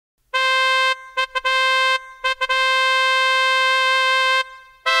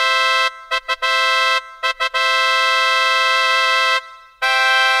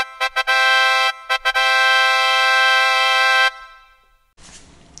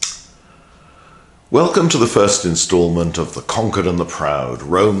Welcome to the first installment of The Conquered and the Proud,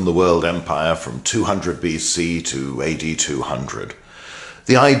 Rome the World Empire from 200 BC to AD 200.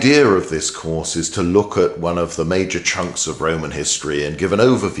 The idea of this course is to look at one of the major chunks of Roman history and give an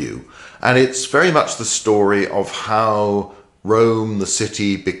overview. And it's very much the story of how Rome, the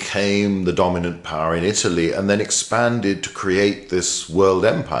city, became the dominant power in Italy and then expanded to create this world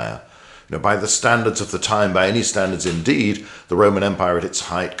empire. By the standards of the time, by any standards indeed, the Roman Empire at its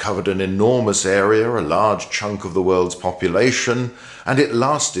height covered an enormous area, a large chunk of the world's population, and it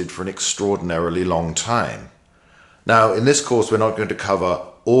lasted for an extraordinarily long time. Now, in this course, we're not going to cover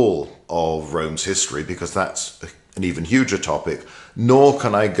all of Rome's history because that's an even huger topic, nor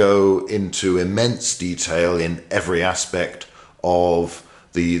can I go into immense detail in every aspect of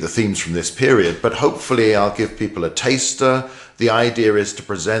the themes from this period, but hopefully I'll give people a taster. The idea is to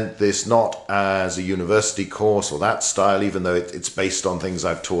present this not as a university course or that style, even though it's based on things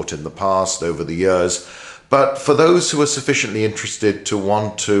I've taught in the past over the years, but for those who are sufficiently interested to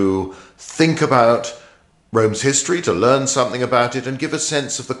want to think about Rome's history, to learn something about it and give a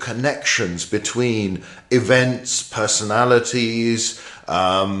sense of the connections between events, personalities,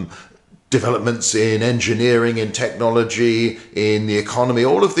 developments in engineering, in technology, in the economy,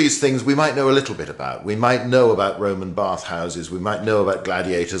 all of these things we might know a little bit about. We might know about Roman bathhouses, we might know about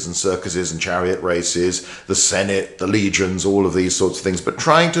gladiators and circuses and chariot races, the Senate, the legions, all of these sorts of things, but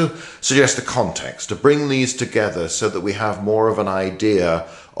trying to suggest a context, to bring these together so that we have more of an idea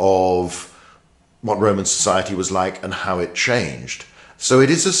of what Roman society was like and how it changed. So it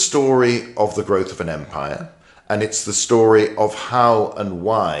is a story of the growth of an empire, and it's the story of how and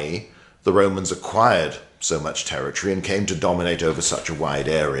why the Romans acquired so much territory and came to dominate over such a wide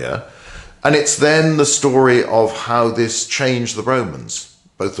area. And it's then the story of how this changed the Romans,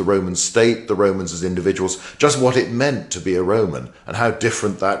 both the Roman state, the Romans as individuals, just what it meant to be a Roman, and how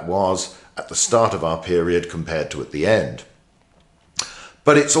different that was at the start of our period compared to at the end.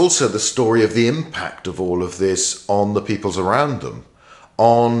 But it's also the story of the impact of all of this on the peoples around them,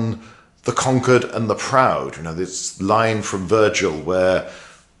 on the conquered and the proud. This line from Virgil where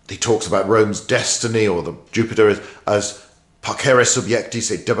he talks about Rome's destiny, or the Jupiter, as parcere subjectis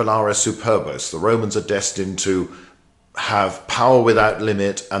et debellare superbos. The Romans are destined to have power without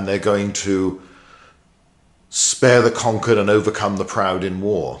limit, and they're going to spare the conquered and overcome the proud in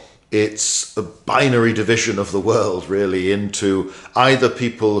war. It's a binary division of the world, really, into either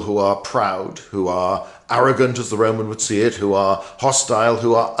people who are proud, who are arrogant, as the Roman would see it, who are hostile,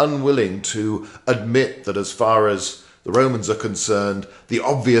 who are unwilling to admit that as far as the Romans are concerned, the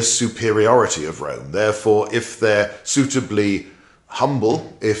obvious superiority of Rome. Therefore, if they're suitably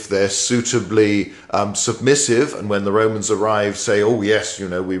humble, if they're suitably submissive, and when the Romans arrive say, oh yes,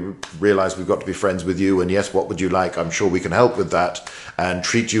 we realize we've got to be friends with you, and yes, what would you like? I'm sure we can help with that, and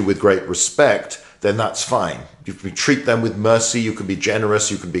treat you with great respect, then that's fine. You can treat them with mercy, you can be generous,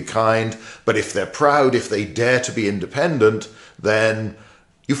 you can be kind, but if they're proud, if they dare to be independent, then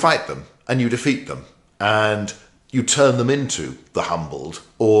you fight them, and you defeat them, and you turn them into the humbled,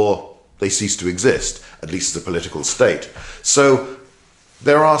 or they cease to exist, at least as a political state. So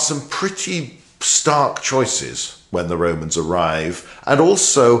there are some pretty stark choices when the Romans arrive, and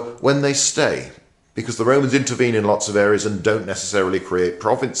also when they stay, because the Romans intervene in lots of areas and don't necessarily create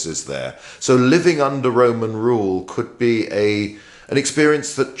provinces there. So living under Roman rule could be an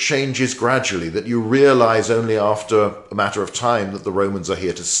experience that changes gradually, that you realize only after a matter of time that the Romans are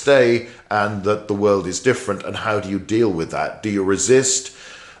here to stay and that the world is different. And how do you deal with that? Do you resist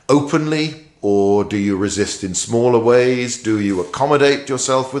openly, or do you resist in smaller ways? Do you accommodate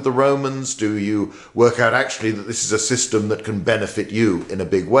yourself with the Romans? Do you work out actually that this is a system that can benefit you in a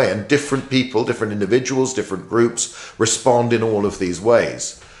big way? And different people, different individuals, different groups respond in all of these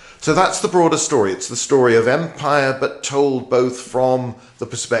ways. So that's the broader story. It's the story of empire, but told both from the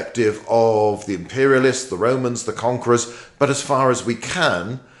perspective of the imperialists, the Romans, the conquerors, but as far as we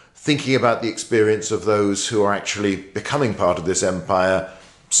can, thinking about the experience of those who are actually becoming part of this empire,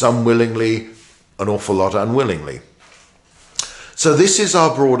 some willingly, an awful lot unwillingly. So this is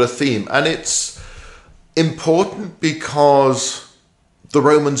our broader theme, and it's important because the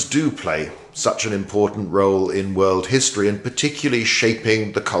Romans do play such an important role in world history, and particularly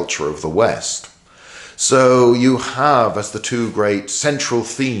shaping the culture of the West. So you have, as the two great central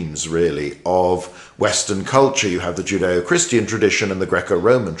themes, really, of Western culture, you have the Judeo-Christian tradition and the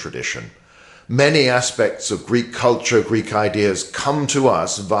Greco-Roman tradition. Many aspects of Greek culture, Greek ideas come to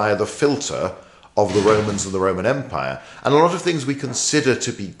us via the filter of the Romans and the Roman Empire. And a lot of things we consider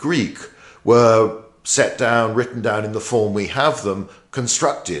to be Greek were set down, written down in the form we have them,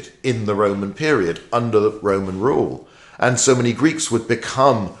 constructed in the Roman period under Roman rule. And so many Greeks would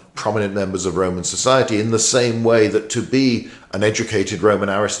become prominent members of Roman society, in the same way that to be an educated Roman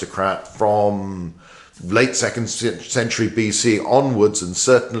aristocrat from late 2nd century BC onwards, and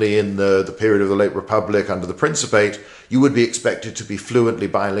certainly in the period of the late Republic under the Principate, you would be expected to be fluently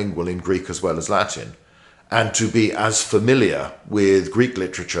bilingual in Greek as well as Latin, and to be as familiar with Greek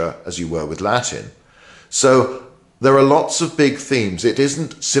literature as you were with Latin. So there are lots of big themes. It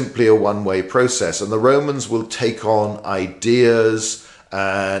isn't simply a one-way process, and the Romans will take on ideas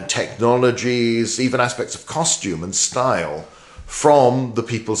and technologies, even aspects of costume and style, from the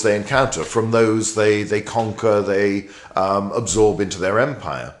peoples they encounter, from those they conquer, they absorb into their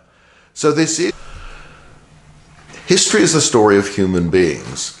empire. So history is the story of human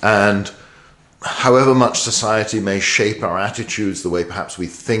beings, and however much society may shape our attitudes, the way perhaps we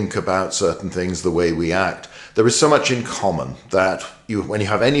think about certain things, the way we act, there is so much in common that when you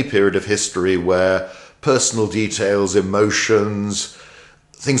have any period of history where personal details, emotions,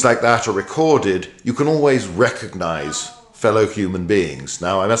 things like that are recorded, you can always recognize fellow human beings.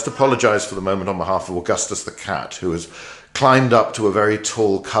 Now, I must apologize for the moment on behalf of Augustus the cat, who has climbed up to a very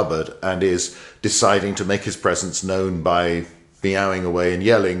tall cupboard and is deciding to make his presence known by meowing away and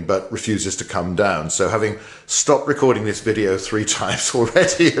yelling, but refuses to come down. So having stopped recording this video 3 times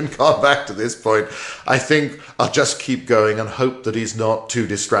already and gone back to this point, I think I'll just keep going and hope that he's not too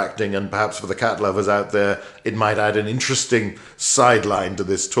distracting, and perhaps for the cat lovers out there, it might add an interesting sideline to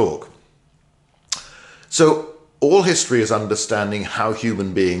this talk. So all history is understanding how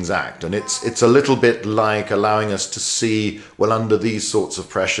human beings act, and it's a little bit like allowing us to see, well, under these sorts of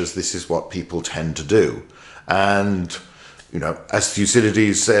pressures, this is what people tend to do. And as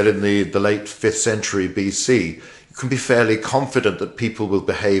Thucydides said in the late 5th century BC, you can be fairly confident that people will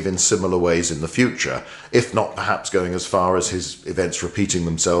behave in similar ways in the future, if not perhaps going as far as his events repeating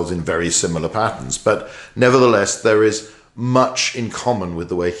themselves in very similar patterns. But nevertheless, there is much in common with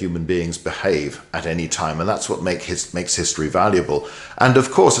the way human beings behave at any time, and that's what makes history valuable. And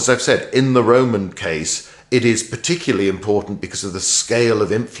of course, as I've said, in the Roman case, it is particularly important because of the scale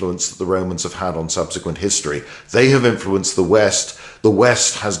of influence that the Romans have had on subsequent history. They have influenced the West. The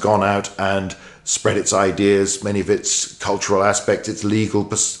West has gone out and spread its ideas, many of its cultural aspects, its legal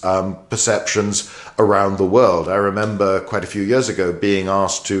perceptions around the world. I remember quite a few years ago being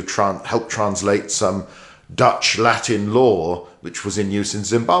asked to help translate some Dutch Latin law, which was in use in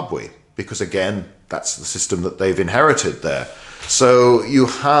Zimbabwe, because again, that's the system that they've inherited there. So you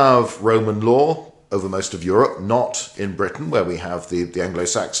have Roman law over most of Europe, not in Britain, where we have the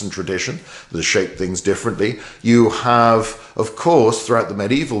Anglo-Saxon tradition that has shaped things differently. You have, of course, throughout the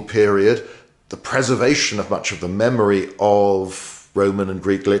medieval period, the preservation of much of the memory of Roman and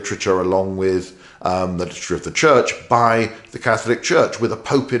Greek literature, along with the literature of the church, by the Catholic Church, with a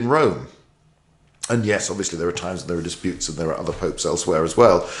pope in Rome. And yes, obviously there are times when there are disputes and there are other popes elsewhere as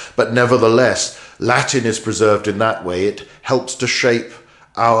well. But nevertheless, Latin is preserved in that way. It helps to shape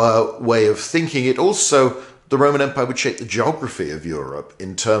our way of thinking. It also, the Roman Empire would shape the geography of Europe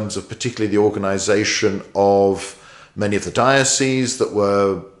in terms of particularly the organization of many of the dioceses that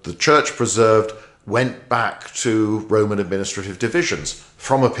were the church preserved, went back to Roman administrative divisions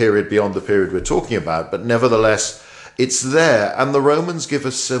from a period beyond the period we're talking about. But nevertheless, it's there, and the Romans give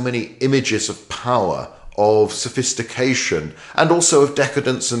us so many images of power, of sophistication, and also of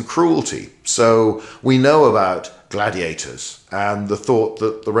decadence and cruelty. So we know about gladiators and the thought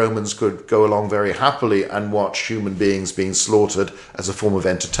that the Romans could go along very happily and watch human beings being slaughtered as a form of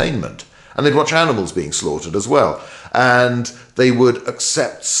entertainment. And they'd watch animals being slaughtered as well. And they would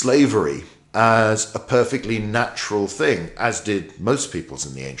accept slavery as a perfectly natural thing, as did most peoples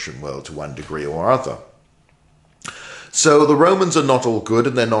in the ancient world to one degree or other. So the Romans are not all good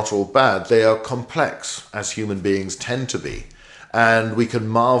and they're not all bad. They are complex, as human beings tend to be. And we can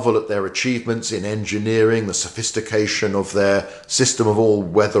marvel at their achievements in engineering, the sophistication of their system of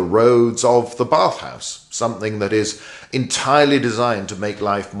all-weather roads, of the bathhouse, something that is entirely designed to make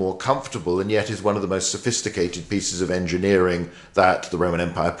life more comfortable and yet is one of the most sophisticated pieces of engineering that the Roman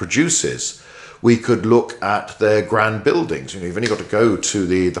Empire produces. We could look at their grand buildings. You've only got to go to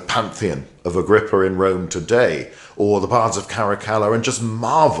the Pantheon of Agrippa in Rome today, or the Baths of Caracalla, and just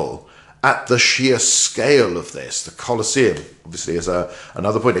marvel at the sheer scale of this. The Colosseum, obviously, is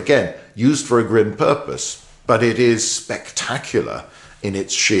another point, again, used for a grim purpose, but it is spectacular in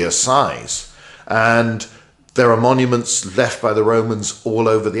its sheer size. And there are monuments left by the Romans all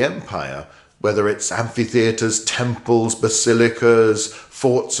over the empire, whether it's amphitheatres, temples, basilicas,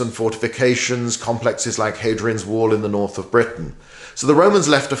 forts and fortifications, complexes like Hadrian's Wall in the north of Britain. So the Romans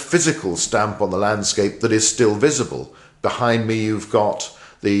left a physical stamp on the landscape that is still visible. Behind me you've got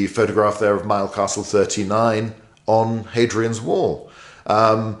the photograph there of Mile Castle 39 on Hadrian's Wall.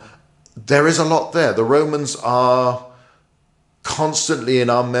 There is a lot there. The Romans are constantly in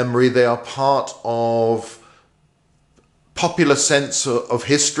our memory. They are part of popular sense of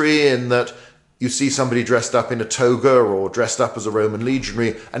history, in that you see somebody dressed up in a toga or dressed up as a Roman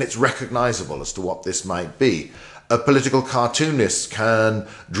legionary, and it's recognizable as to what this might be. A political cartoonist can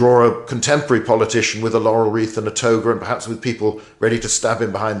draw a contemporary politician with a laurel wreath and a toga, and perhaps with people ready to stab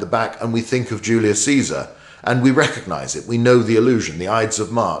him behind the back, and we think of Julius Caesar, and we recognize it. We know the illusion, the Ides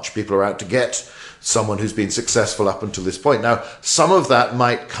of March. People are out to get someone who's been successful up until this point. Now, some of that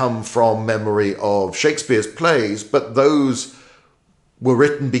might come from memory of Shakespeare's plays, but those were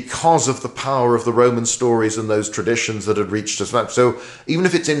written because of the power of the Roman stories and those traditions that had reached us. So even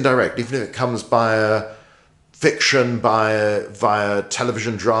if it's indirect, even if it comes by fiction, via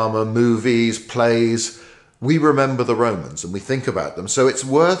television drama, movies, plays, we remember the Romans and we think about them. So it's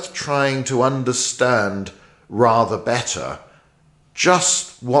worth trying to understand rather better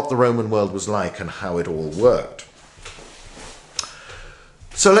just what the Roman world was like and how it all worked.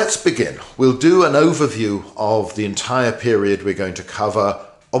 So let's begin. We'll do an overview of the entire period we're going to cover,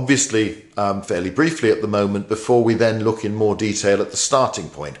 obviously fairly briefly at the moment, before we then look in more detail at the starting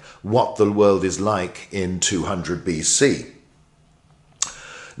point, what the world is like in 200 BC.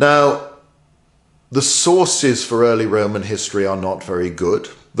 Now, the sources for early Roman history are not very good.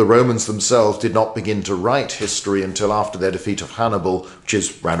 The Romans themselves did not begin to write history until after their defeat of Hannibal, which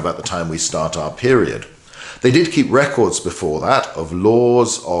is round about the time we start our period. They did keep records before that of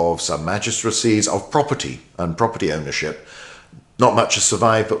laws, of some magistracies, of property and property ownership. Not much has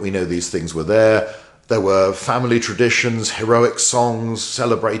survived, but we know these things were there. There were family traditions, heroic songs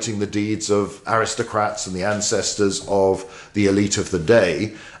celebrating the deeds of aristocrats and the ancestors of the elite of the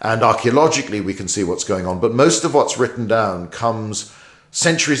day. And archaeologically, we can see what's going on. But most of what's written down comes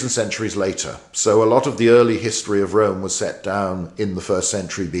centuries and centuries later. So a lot of the early history of Rome was set down in the 1st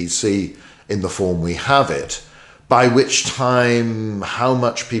century BC in the form we have it, by which time how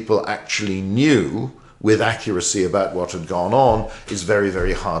much people actually knew with accuracy about what had gone on is very,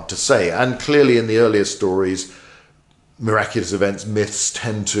 very hard to say. And clearly in the earlier stories, miraculous events, myths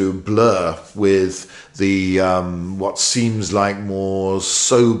tend to blur with the what seems like more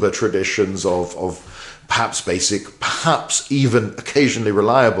sober traditions of perhaps basic, perhaps even occasionally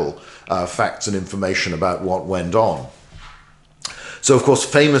reliable facts and information about what went on. So, of course,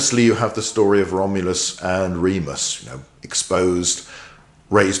 famously, you have the story of Romulus and Remus, exposed,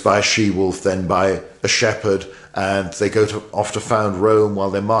 raised by a she-wolf, then by a shepherd, and they go off to found Rome. While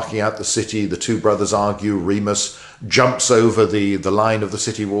they're marking out the city, the two brothers argue. Remus jumps over the line of the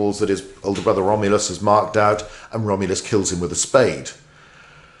city walls that his older brother Romulus has marked out, and Romulus kills him with a spade.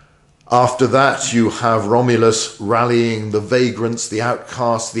 After that, you have Romulus rallying the vagrants, the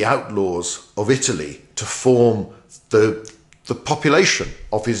outcasts, the outlaws of Italy to form the population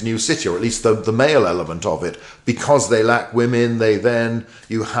of his new city, or at least the male element of it. Because they lack women,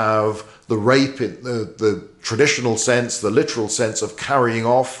 you have the rape in the traditional sense, the literal sense of carrying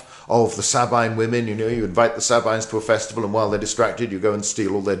off of the Sabine women. You invite the Sabines to a festival, and while they're distracted, you go and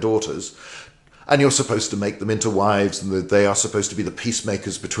steal all their daughters. And you're supposed to make them into wives, and they are supposed to be the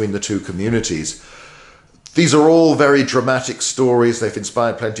peacemakers between the two communities. These are all very dramatic stories. They've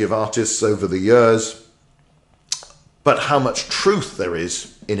inspired plenty of artists over the years. But how much truth there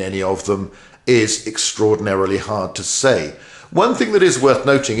is in any of them is extraordinarily hard to say. One thing that is worth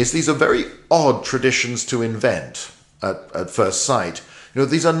noting is these are very odd traditions to invent at first sight.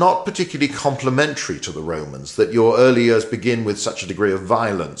 These are not particularly complementary to the Romans, that your early years begin with such a degree of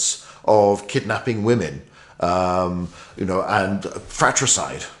violence, of kidnapping women, and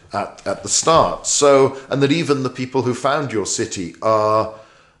fratricide at the start. So, and that even the people who found your city are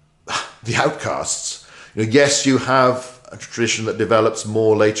the outcasts. Yes, you have a tradition that develops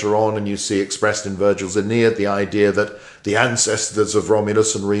more later on, and you see expressed in Virgil's Aeneid the idea that the ancestors of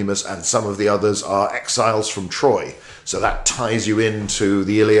Romulus and Remus and some of the others are exiles from Troy. So that ties you into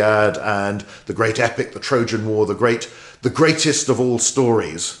the Iliad and the great epic, the Trojan War, the greatest of all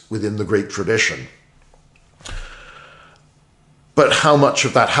stories within the Greek tradition. But how much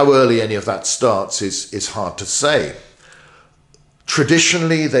of that, how early any of that starts is hard to say.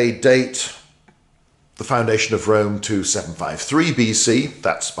 Traditionally, they date the foundation of Rome to 753 BC,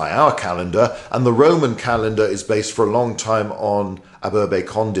 that's by our calendar, and the Roman calendar is based for a long time on ab urbe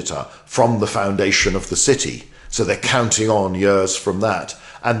condita, from the foundation of the city. So they're counting on years from that.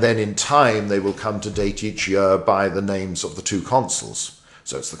 And then in time, they will come to date each year by the names of the two consuls.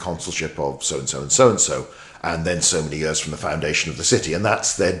 So it's the consulship of so-and-so and so-and-so, and then so many years from the foundation of the city. And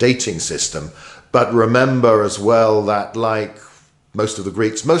that's their dating system. But remember as well that, like most of the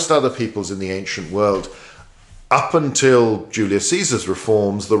Greeks, most other peoples in the ancient world, up until Julius Caesar's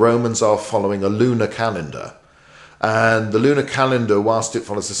reforms, the Romans are following a lunar calendar. And the lunar calendar, whilst it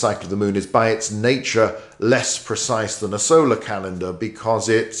follows the cycle of the moon, is by its nature less precise than a solar calendar because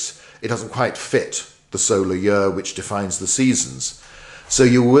it doesn't quite fit the solar year, which defines the seasons. So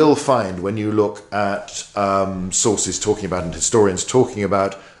you will find when you look at sources talking about and historians talking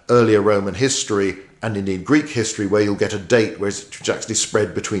about earlier Roman history and indeed Greek history, where you'll get a date where it's actually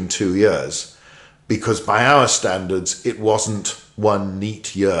spread between 2 years. Because by our standards, it wasn't one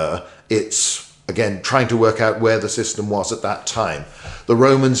neat year. It's, again, trying to work out where the system was at that time. The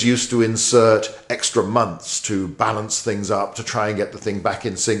Romans used to insert extra months to balance things up, to try and get the thing back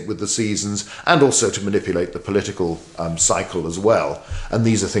in sync with the seasons, and also to manipulate the political cycle as well. And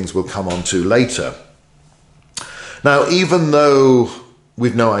these are things we'll come on to later. Now, even though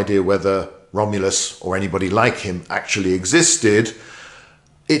we've no idea whether Romulus or anybody like him actually existed,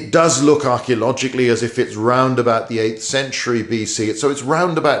 it does look archaeologically as if it's round about the 8th century BC. So it's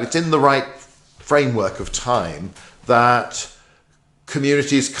round about, it's in the right framework of time that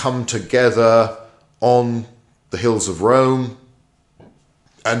communities come together on the hills of Rome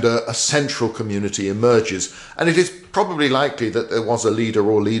and a central community emerges. And it is probably likely that there was a leader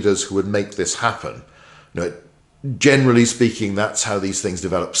or leaders who would make this happen. You know, generally speaking, that's how these things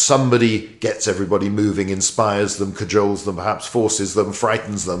develop. Somebody gets everybody moving, inspires them, cajoles them, perhaps forces them,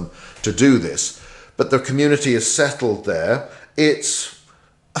 frightens them to do this. But the community is settled there. It's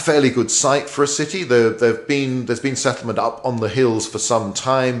a fairly good site for a city. There's been settlement up on the hills for some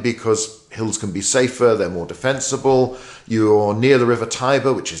time because hills can be safer, they're more defensible. You're near the river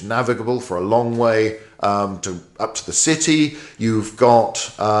Tiber, which is navigable for a long way up to the city. You've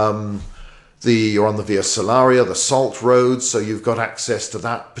got you're on the Via Salaria, the salt roads, so you've got access to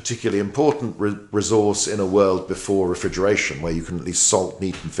that particularly important resource in a world before refrigeration, where you can at least salt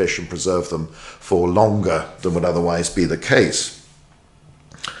meat and fish and preserve them for longer than would otherwise be the case.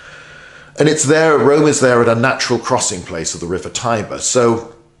 And it's there, Rome is there at a natural crossing place of the river Tiber.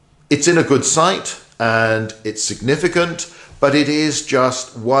 So it's in a good site and it's significant, but it is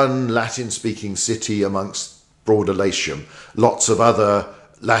just one Latin-speaking city amongst broader Latium. Lots of other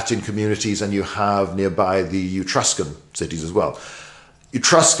Latin communities, and you have nearby the Etruscan cities as well.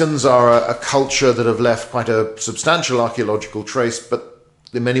 Etruscans are a culture that have left quite a substantial archaeological trace, but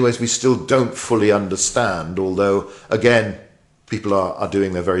in many ways we still don't fully understand, although, again, people are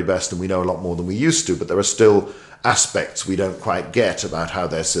doing their very best and we know a lot more than we used to, but there are still aspects we don't quite get about how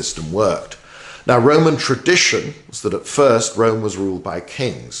their system worked. Now, Roman tradition was that at first Rome was ruled by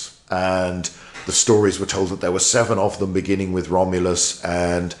kings, and the stories were told that there were 7 of them, beginning with Romulus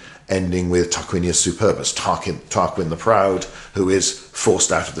and ending with Tarquinius Superbus, Tarquin the Proud, who is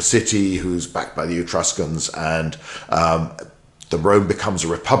forced out of the city, who's backed by the Etruscans, and the Rome becomes a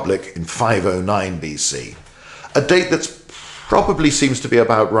republic in 509 BC. A date that's probably seems to be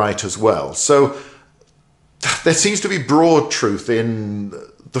about right as well. So there seems to be broad truth in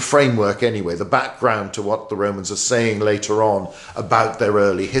the framework anyway, the background to what the Romans are saying later on about their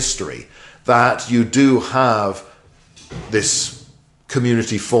early history, that you do have this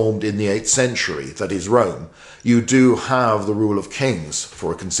community formed in the 8th century, that is Rome. You do have the rule of kings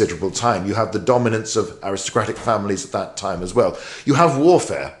for a considerable time. You have the dominance of aristocratic families at that time as well. You have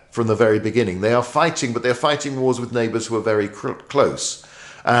warfare from the very beginning. They are fighting, but they're fighting wars with neighbours who are very close.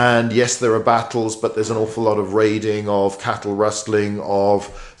 And yes, there are battles, but there's an awful lot of raiding, of cattle rustling, of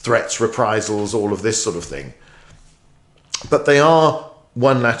threats, reprisals, all of this sort of thing. But they are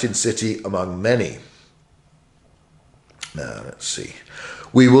one Latin city among many. Now, let's see.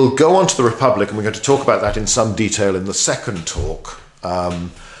 We will go on to the Republic, and we're going to talk about that in some detail in the second talk,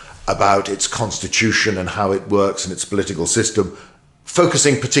 about its constitution and how it works and its political system,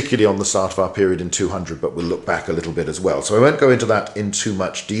 focusing particularly on the start of our period in 200, but we'll look back a little bit as well. So I won't go into that in too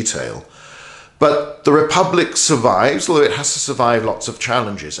much detail. But the Republic survives, although it has to survive lots of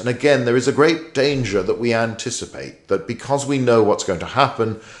challenges. And again, there is a great danger that we anticipate, that because we know what's going to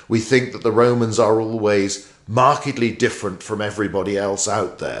happen, we think that the Romans are always markedly different from everybody else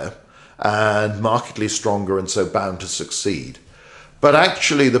out there and markedly stronger and so bound to succeed. But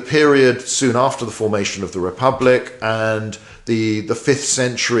actually, the period soon after the formation of the Republic and the 5th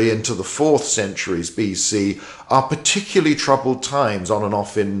century into the 4th centuries BC are particularly troubled times on and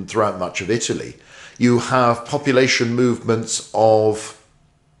off throughout much of Italy. You have population movements of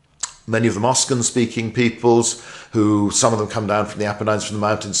many of the Moscan-speaking peoples, who some of them come down from the Apennines, from the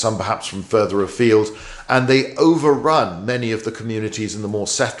mountains, some perhaps from further afield, and they overrun many of the communities in the more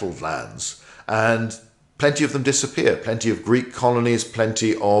settled lands. And plenty of them disappear. Plenty of Greek colonies,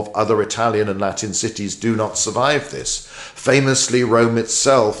 plenty of other Italian and Latin cities do not survive this. Famously, Rome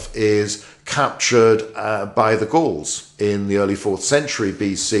itself is captured by the Gauls in the early 4th century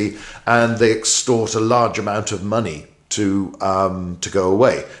BC, and they extort a large amount of money to go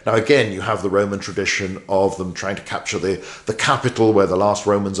away. Now again, you have the Roman tradition of them trying to capture the capital where the last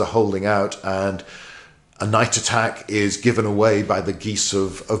Romans are holding out, and a night attack is given away by the geese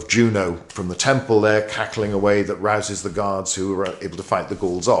of Juno from the temple there, cackling away, that rouses the guards who are able to fight the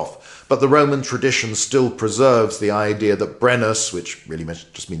Gauls off. But the Roman tradition still preserves the idea that Brennus, which really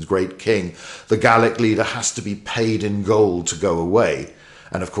just means great king, the Gallic leader, has to be paid in gold to go away.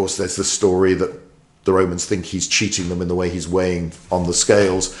 And of course there's the story that the Romans think he's cheating them in the way he's weighing on the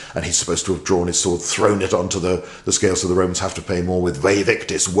scales, and he's supposed to have drawn his sword, thrown it onto the scales, so the Romans have to pay more with Vae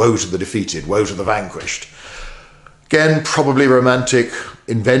Victis, woe to the defeated, woe to the vanquished. Again, probably romantic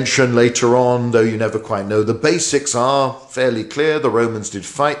invention later on, though you never quite know. The basics are fairly clear. The Romans did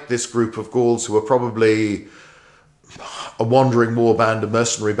fight this group of Gauls who were probably a wandering war band, a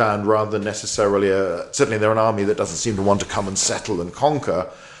mercenary band, rather than necessarily certainly they're an army that doesn't seem to want to come and settle and conquer,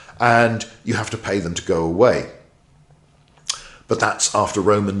 and you have to pay them to go away. But that's after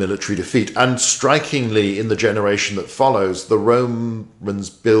Roman military defeat. And strikingly, in the generation that follows, the Romans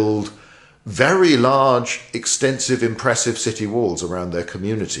build very large, extensive, impressive city walls around their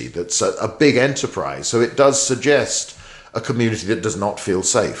community. That's a big enterprise. So it does suggest a community that does not feel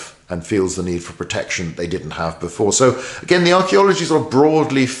safe and feels the need for protection that they didn't have before. So again, the archaeology sort of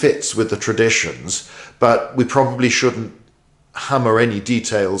broadly fits with the traditions, but we probably shouldn't hammer any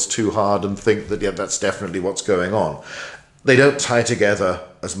details too hard and think that, yeah, that's definitely what's going on. They don't tie together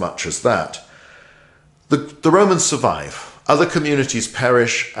as much as that. The Romans survive. Other communities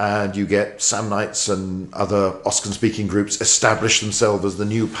perish, and you get Samnites and other Oscan-speaking groups establish themselves as the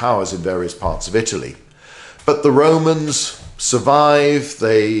new powers in various parts of Italy. But the Romans survive,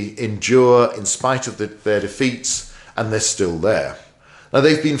 they endure in spite of their defeats, and they're still there. Now,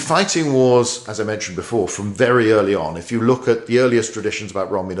 they've been fighting wars, as I mentioned before, from very early on. If you look at the earliest traditions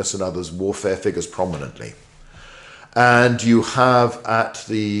about Romulus and others, warfare figures prominently. And you have, at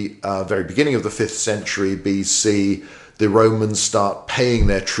the very beginning of the 5th century BC, the Romans start paying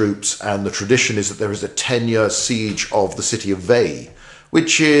their troops, and the tradition is that there is a 10-year siege of the city of Veii,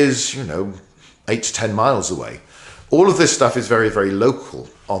 which is, 8 to 10 miles away. All of this stuff is very, very local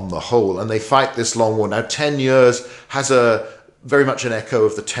on the whole, and they fight this long war. Now, 10 years has very much an echo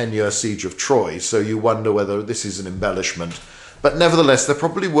of the 10-year siege of Troy, so you wonder whether this is an embellishment. But nevertheless, there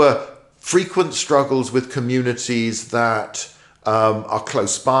probably were frequent struggles with communities that are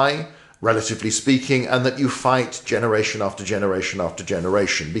close by, relatively speaking, and that you fight generation after generation after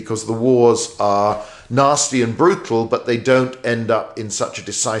generation, because the wars are nasty and brutal, but they don't end up in such a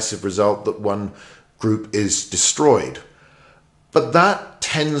decisive result that one group is destroyed. But that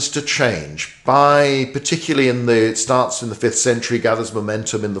tends to change particularly it starts in the 5th century, gathers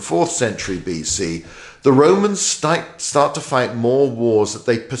momentum in the 4th century BC. The Romans start to fight more wars that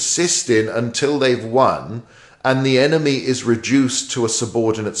they persist in until they've won, and the enemy is reduced to a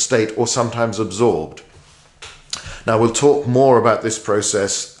subordinate state or sometimes absorbed. Now, we'll talk more about this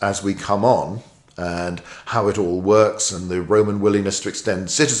process as we come on and how it all works and the Roman willingness to extend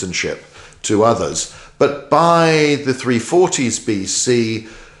citizenship to others. But by the 340s BC,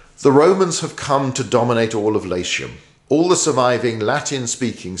 the Romans have come to dominate all of Latium. All the surviving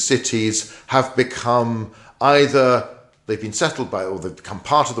Latin-speaking cities have become either they've been settled by, or they've become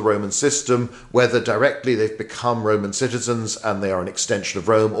part of the Roman system, whether directly they've become Roman citizens and they are an extension of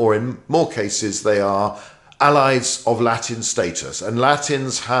Rome, or in more cases they are allies of Latin status. And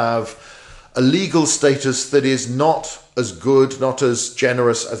Latins have a legal status that is not as good, not as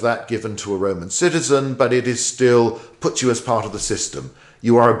generous as that given to a Roman citizen, but it is still puts you as part of the system.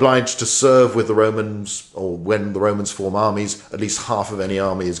 You are obliged to serve with the Romans, or when the Romans form armies, at least half of any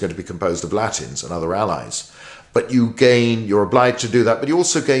army is going to be composed of Latins and other allies. But you're obliged to do that, but you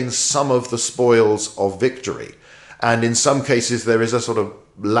also gain some of the spoils of victory. And in some cases, there is a sort of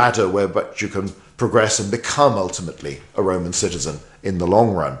ladder where you can progress and become ultimately a Roman citizen in the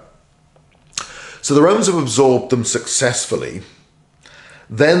long run. So the Romans have absorbed them successfully.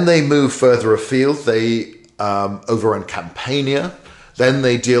 Then they move further afield. They overrun Campania. Then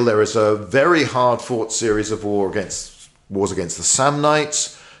there is a very hard-fought series of wars against the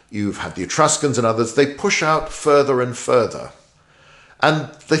Samnites. You've had the Etruscans and others. They push out further and further.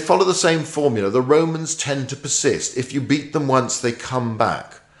 And they follow the same formula. The Romans tend to persist. If you beat them once, they come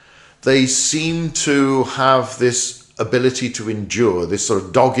back. They seem to have this ability to endure, this sort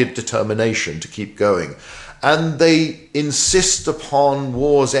of dogged determination to keep going. And they insist upon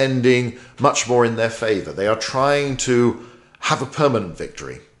wars ending much more in their favor. They are trying to have a permanent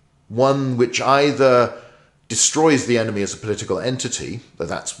victory, one which either destroys the enemy as a political entity, though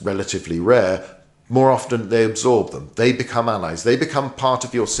that's relatively rare, more often they absorb them. They become allies. They become part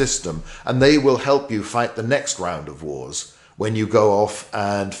of your system, and they will help you fight the next round of wars when you go off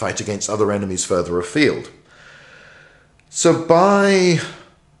and fight against other enemies further afield. So by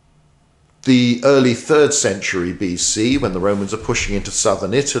the early 3rd century BC, when the Romans are pushing into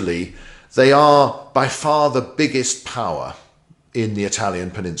southern Italy, they are by far the biggest power in the Italian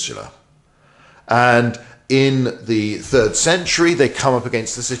peninsula. And in the 3rd century, they come up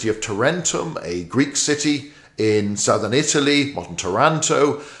against the city of Tarentum, a Greek city in southern Italy, modern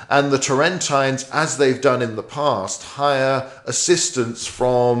Taranto, and the Tarentines, as they've done in the past, hire assistance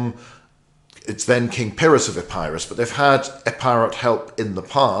from, it's then King Pyrrhus of Epirus, but they've had Epirot help in the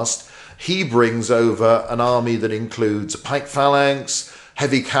past. He brings over an army that includes a pike phalanx,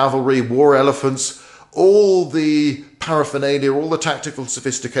 heavy cavalry, war elephants, all the paraphernalia, all the tactical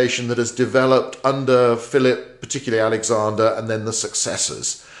sophistication that has developed under Philip, particularly Alexander, and then the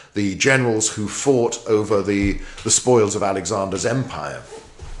successors, the generals who fought over the spoils of Alexander's empire.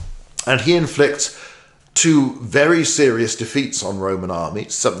 And he inflicts 2 very serious defeats on Roman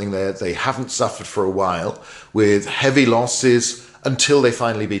armies, something they haven't suffered for a while, with heavy losses until they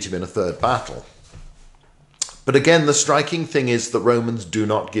finally beat him in a 3rd battle. But again, the striking thing is that Romans do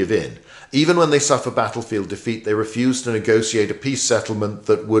not give in. Even when they suffer battlefield defeat, they refuse to negotiate a peace settlement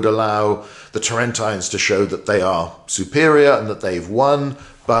that would allow the Tarentines to show that they are superior and that they've won,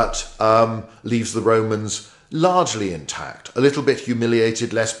 but leaves the Romans largely intact, a little bit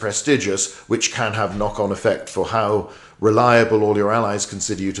humiliated, less prestigious, which can have knock-on effect for how reliable all your allies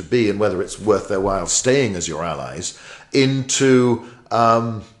consider you to be and whether it's worth their while staying as your allies, into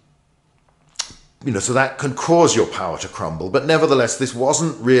so that can cause your power to crumble. But nevertheless, this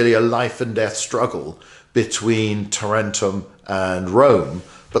wasn't really a life and death struggle between Tarentum and Rome,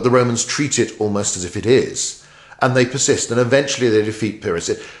 but the Romans treat it almost as if it is. And they persist, and eventually they defeat Pyrrhus.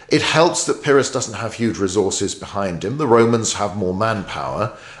 It helps that Pyrrhus doesn't have huge resources behind him. The Romans have more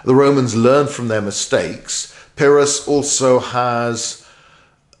manpower. The Romans learn from their mistakes. Pyrrhus also has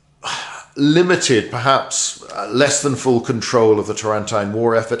limited, perhaps less than full control of the Tarentine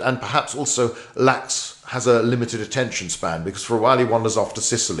war effort, and perhaps also has a limited attention span, because for a while he wanders off to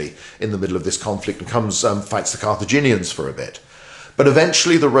Sicily in the middle of this conflict and fights the Carthaginians for a bit. But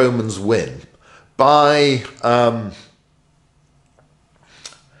eventually the Romans win. By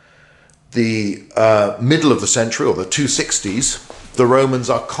the middle of the century, or the 260s, the Romans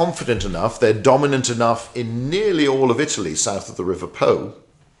are confident enough, they're dominant enough in nearly all of Italy south of the River Po,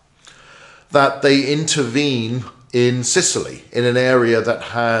 that they intervene in Sicily, in an area that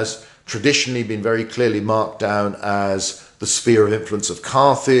has traditionally been very clearly marked down as the sphere of influence of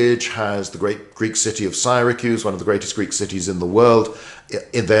Carthage, has the great Greek city of Syracuse, one of the greatest Greek cities in the world,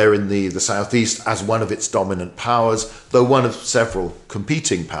 there in the southeast as one of its dominant powers, though one of several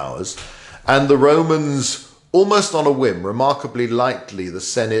competing powers. And the Romans, almost on a whim, remarkably lightly, the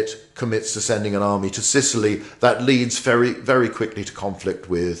Senate commits to sending an army to Sicily that leads very, very quickly to conflict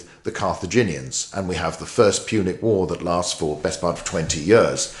with the Carthaginians. And we have the First Punic War that lasts for the best part of 20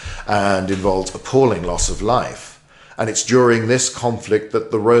 years and involves appalling loss of life. And it's during this conflict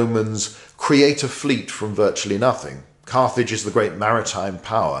that the Romans create a fleet from virtually nothing. Carthage is the great maritime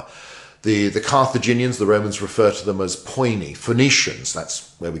power. The Carthaginians, the Romans refer to them as Poini, Phoenicians.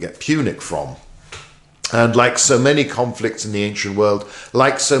 That's where we get Punic from. And like so many conflicts in the ancient world,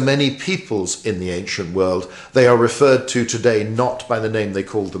 like so many peoples in the ancient world, they are referred to today not by the name they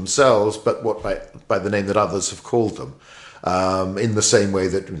called themselves, but by the name that others have called them. In the same way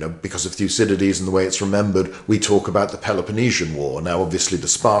that, because of Thucydides and the way it's remembered, we talk about the Peloponnesian War. Now, obviously, the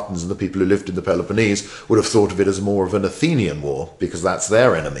Spartans and the people who lived in the Peloponnese would have thought of it as more of an Athenian war, because that's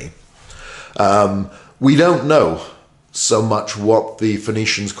their enemy. We don't know so much what the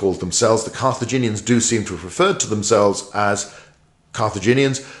Phoenicians called themselves. The Carthaginians do seem to have referred to themselves as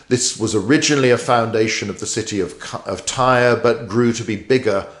Carthaginians. This was originally a foundation of the city of Tyre, but grew to be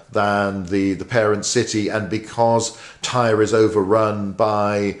bigger than the parent city, and because Tyre is overrun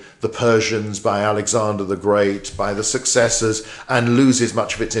by the Persians, by Alexander the Great, by the successors, and loses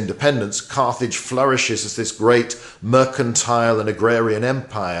much of its independence, Carthage flourishes as this great mercantile and agrarian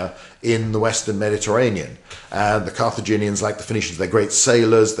empire in the Western Mediterranean. And the Carthaginians, like the Phoenicians, they're great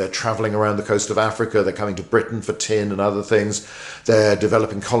sailors, they're traveling around the coast of Africa, they're coming to Britain for tin and other things, they're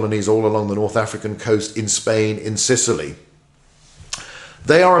developing colonies all along the North African coast, in Spain, in Sicily.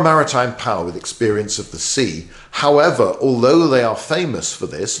 They are a maritime power with experience of the sea. However, although they are famous for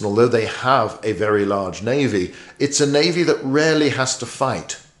this, and although they have a very large navy, it's a navy that rarely has to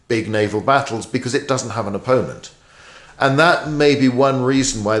fight big naval battles because it doesn't have an opponent. And that may be one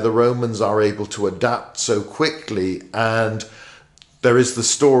reason why the Romans are able to adapt so quickly. And there is the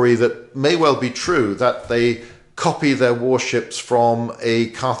story that may well be true, that they copy their warships from a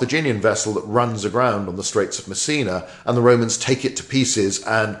Carthaginian vessel that runs aground on the Straits of Messina, and the Romans take it to pieces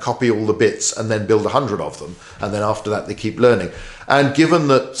and copy all the bits and then build 100 of them, and then after that they keep learning. And given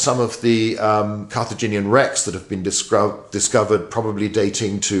that some of the Carthaginian wrecks that have been discovered, probably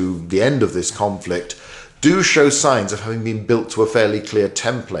dating to the end of this conflict, do show signs of having been built to a fairly clear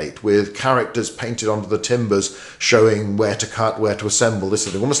template, with characters painted onto the timbers showing where to cut, where to assemble, this sort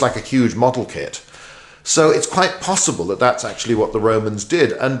of thing, almost like a huge model kit. So it's quite possible that that's actually what the Romans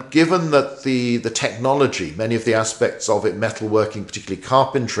did. And given that the technology, many of the aspects of it, metalworking, particularly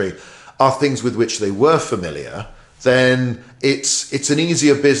carpentry, are things with which they were familiar, then it's an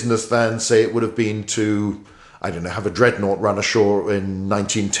easier business than, say, it would have been to, I don't know, have a dreadnought run ashore in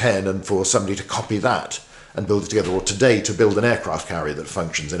 1910 and for somebody to copy that and build it together, or today to build an aircraft carrier that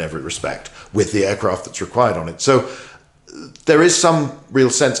functions in every respect with the aircraft that's required on it. So there is some real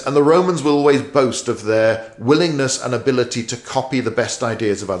sense, and the Romans will always boast of their willingness and ability to copy the best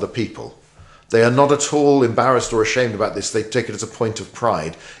ideas of other people. They are not at all embarrassed or ashamed about this. They take it as a point of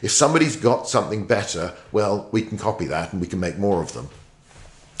pride. If somebody's got something better, well, we can copy that and we can make more of them.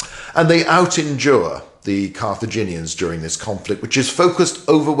 And they out-endure the Carthaginians during this conflict, which is focused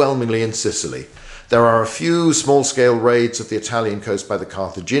overwhelmingly in Sicily. There are a few small-scale raids of the Italian coast by the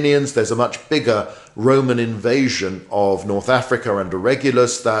Carthaginians. There's a much bigger Roman invasion of North Africa under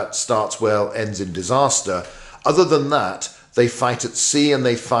Regulus that starts well, ends in disaster. Other than that, they fight at sea and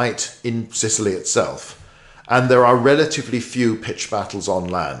they fight in Sicily itself. And there are relatively few pitched battles on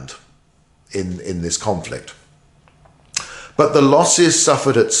land in this conflict. But the losses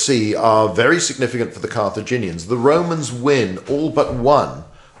suffered at sea are very significant for the Carthaginians. The Romans win all but one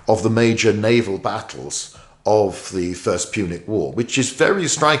of the major naval battles of the First Punic War, which is very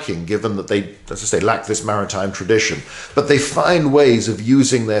striking given that they, as I say, lack this maritime tradition. But they find ways of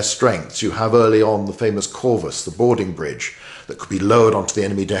using their strengths. You have early on the famous corvus, the boarding bridge, that could be lowered onto the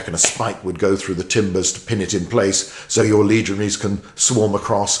enemy deck and a spike would go through the timbers to pin it in place so your legionaries can swarm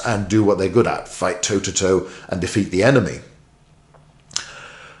across and do what they're good at, fight toe-to-toe and defeat the enemy.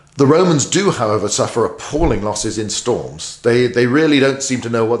 The Romans do, however, suffer appalling losses in storms. They really don't seem to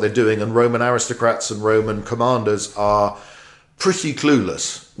know what they're doing, and Roman aristocrats and Roman commanders are pretty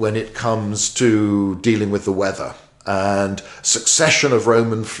clueless when it comes to dealing with the weather. And succession of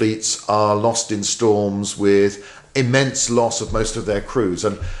Roman fleets are lost in storms with immense loss of most of their crews.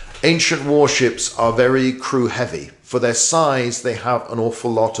 And ancient warships are very crew heavy. For their size, they have an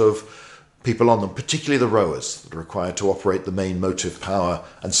awful lot of people on them, particularly the rowers that are required to operate the main motive power,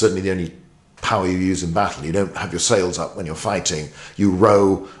 and certainly the only power you use in battle. You don't have your sails up when you're fighting. You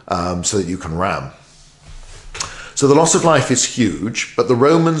row so that you can ram. So the loss of life is huge, but the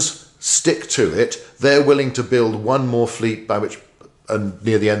Romans stick to it. They're willing to build one more fleet, by which, and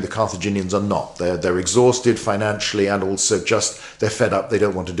near the end, the Carthaginians are not. They're exhausted financially, and also just they're fed up. They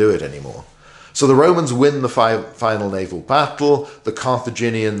don't want to do it anymore. So the Romans win the final naval battle, the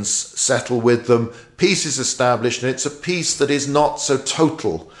Carthaginians settle with them, peace is established, and it's a peace that is not so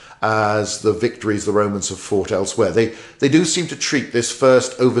total as the victories the Romans have fought elsewhere. They do seem to treat this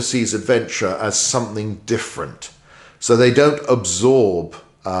first overseas adventure as something different. So they don't absorb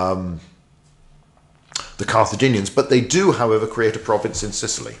the Carthaginians, but they do, however, create a province in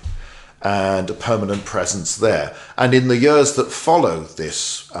Sicily and a permanent presence there. And in the years that follow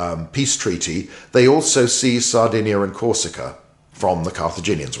this peace treaty, they also seize Sardinia and Corsica from the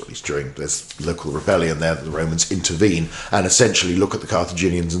Carthaginians, or at least during this local rebellion there, the Romans intervene and essentially look at the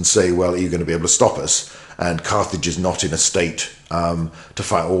Carthaginians and say, well, are you going to be able to stop us? And Carthage is not in a state to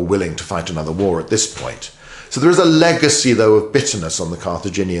fight or willing to fight another war at this point. So there is a legacy, though, of bitterness on the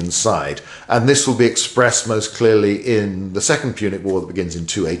Carthaginian side, and this will be expressed most clearly in the Second Punic War that begins in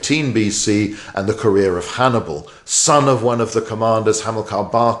 218 BC and the career of Hannibal, son of one of the commanders,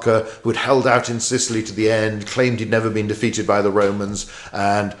 Hamilcar Barca, who had held out in Sicily to the end, claimed he'd never been defeated by the Romans,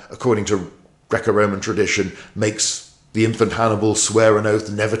 and according to Greco-Roman tradition, makes the infant Hannibal swear an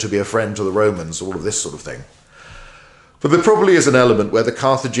oath never to be a friend to the Romans, all of this sort of thing. But there probably is an element where the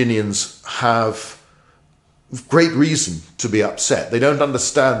Carthaginians have great reason to be upset. They don't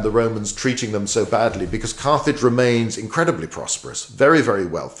understand the Romans treating them so badly because Carthage remains incredibly prosperous, very, very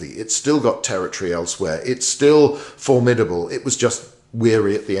wealthy. It's still got territory elsewhere. It's still formidable. It was just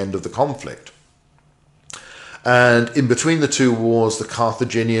weary at the end of the conflict. And in between the two wars, the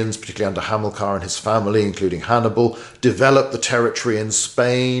Carthaginians, particularly under Hamilcar and his family, including Hannibal, develop the territory in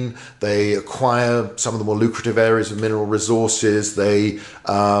Spain. They acquire some of the more lucrative areas of mineral resources. They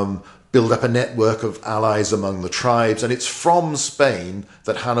build up a network of allies among the tribes, and it's from Spain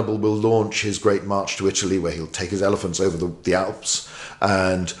that Hannibal will launch his great march to Italy, where he'll take his elephants over the Alps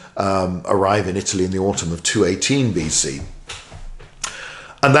and arrive in Italy in the autumn of 218 BC.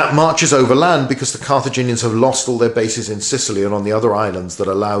 And that march is overland because the Carthaginians have lost all their bases in Sicily and on the other islands that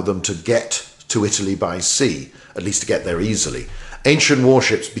allow them to get to Italy by sea, at least to get there easily. Ancient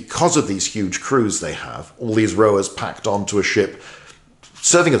warships, because of these huge crews they have, all these rowers packed onto a ship,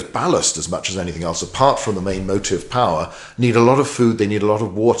 serving as ballast as much as anything else, apart from the main motive power, need a lot of food, they need a lot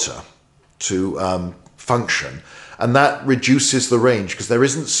of water to function. And that reduces the range because there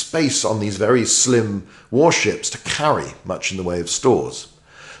isn't space on these very slim warships to carry much in the way of stores.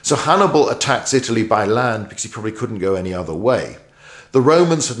 So Hannibal attacks Italy by land because he probably couldn't go any other way. The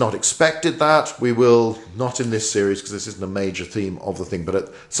Romans had not expected that. We will, not in this series because this isn't a major theme of the thing, but at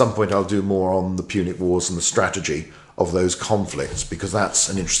some point I'll do more on the Punic Wars and the strategy of those conflicts because that's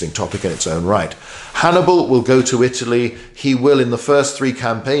an interesting topic in its own right. Hannibal will go to Italy. He will, in the first 3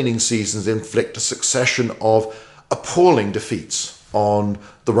 campaigning seasons, inflict a succession of appalling defeats on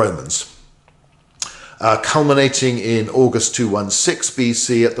the Romans. Culminating in August 216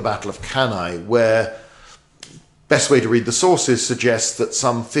 BC at the Battle of Cannae, where, best way to read the sources, suggests that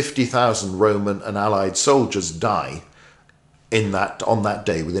some 50,000 Roman and allied soldiers die on that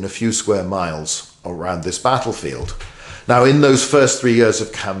day within a few square miles around this battlefield. Now, in those first 3 years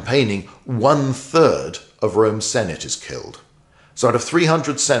of campaigning, 1/3 of Rome's Senate is killed. So out of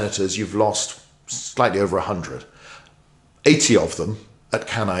 300 senators, you've lost slightly over 100. 80 of them at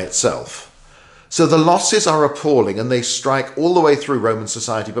Cannae itself. So the losses are appalling, and they strike all the way through Roman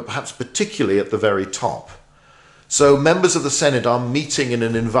society, but perhaps particularly at the very top. So members of the Senate are meeting in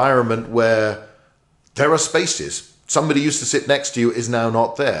an environment where there are spaces. Somebody used to sit next to you is now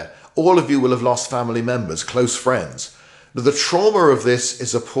not there. All of you will have lost family members, close friends. Now, the trauma of this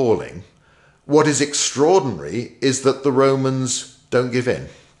is appalling. What is extraordinary is that the Romans don't give in.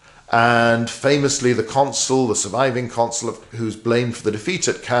 And famously, the consul, the surviving consul who's blamed for the defeat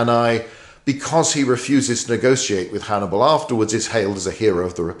at Cannae, because he refuses to negotiate with Hannibal afterwards, is hailed as a hero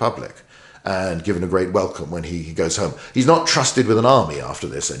of the Republic and given a great welcome when he goes home. He's not trusted with an army after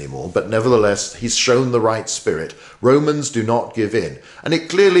this anymore, but nevertheless, he's shown the right spirit. Romans do not give in. And it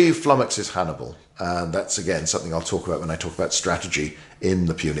clearly flummoxes Hannibal. And that's, again, something I'll talk about when I talk about strategy in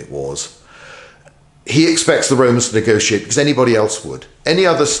the Punic Wars. He expects the Romans to negotiate because anybody else would. Any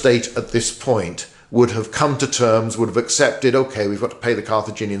other state at this point would have come to terms, would have accepted, okay, we've got to pay the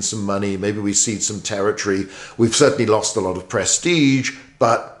Carthaginians some money, maybe we cede some territory, we've certainly lost a lot of prestige,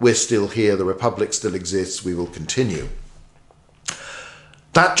 but we're still here, the Republic still exists, we will continue.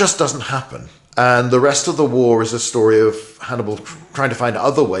 That just doesn't happen. And the rest of the war is a story of Hannibal trying to find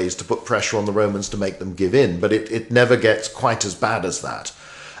other ways to put pressure on the Romans to make them give in, but it never gets quite as bad as that.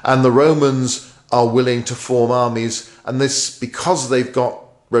 And the Romans are willing to form armies, and this, because they've got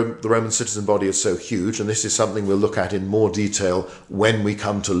the Roman citizen body is so huge, and this is something we'll look at in more detail when we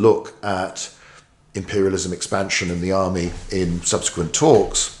come to look at imperialism, expansion, and the army in subsequent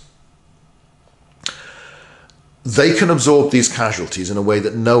talks. They can absorb these casualties in a way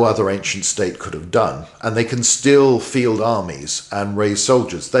that no other ancient state could have done, and they can still field armies and raise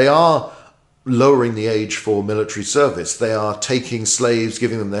soldiers. They are lowering the age for military service. They are taking slaves,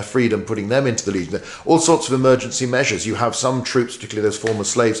 giving them their freedom, putting them into the legion. All sorts of emergency measures. You have some troops, particularly those former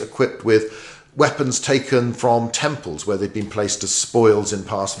slaves, equipped with weapons taken from temples where they've been placed as spoils in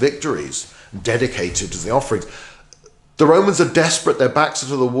past victories, dedicated as the offerings. The Romans are desperate, their backs are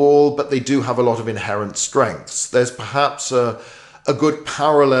to the wall, but they do have a lot of inherent strengths. There's perhaps a good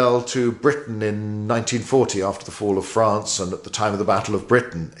parallel to Britain in 1940 after the fall of France and at the time of the Battle of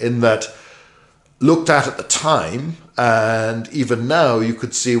Britain, in that looked at the time, and even now you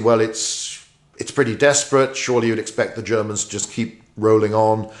could see, well, it's pretty desperate. Surely you'd expect the Germans to just keep rolling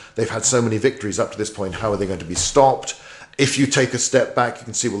on. They've had so many victories up to this point. How are they going to be stopped? If you take a step back, you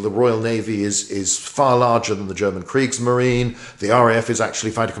can see, well, the Royal Navy is far larger than the German Kriegsmarine. The RAF is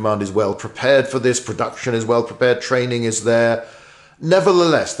actually, Fighter Command is well prepared for this. Production is well prepared. Training is there.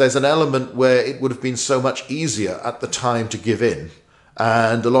 Nevertheless, there's an element where it would have been so much easier at the time to give in.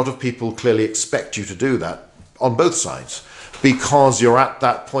 And a lot of people clearly expect you to do that on both sides because you're at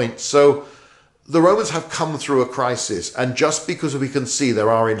that point. So the Romans have come through a crisis, and just because we can see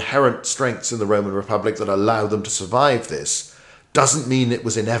there are inherent strengths in the Roman Republic that allow them to survive this, doesn't mean it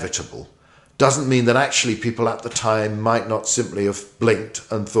was inevitable. Doesn't mean that actually people at the time might not simply have blinked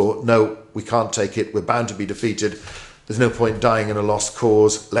and thought, no, we can't take it, we're bound to be defeated, there's no point dying in a lost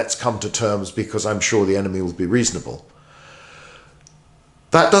cause, let's come to terms because I'm sure the enemy will be reasonable.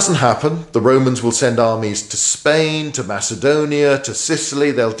 That doesn't happen. The Romans will send armies to Spain, to Macedonia, to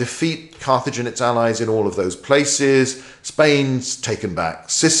Sicily. They'll defeat Carthage and its allies in all of those places. Spain's taken back.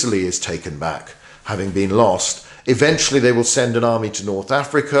 Sicily is taken back, having been lost. Eventually they will send an army to North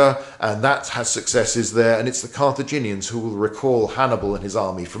Africa, and that has successes there, and it's the Carthaginians who will recall Hannibal and his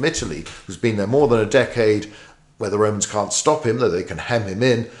army from Italy, who's been there more than a decade, where the Romans can't stop him, though they can hem him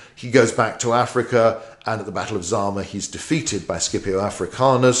in. He goes back to Africa, and at the Battle of Zama he's defeated by Scipio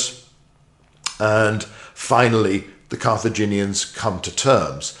Africanus, and finally the Carthaginians come to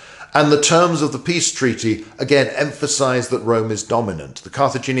terms. And the terms of the peace treaty, again, emphasize that Rome is dominant. The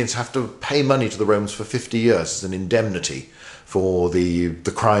Carthaginians have to pay money to the Romans for 50 years as an indemnity for the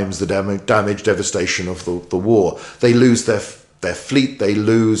crimes, the damage, devastation of the war. They lose their fleet, they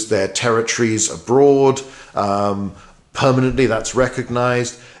lose their territories abroad. Permanently, that's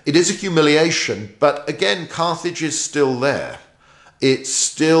recognized. It is a humiliation, but again, Carthage is still there. It's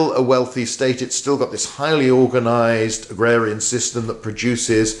still a wealthy state. It's still got this highly organized agrarian system that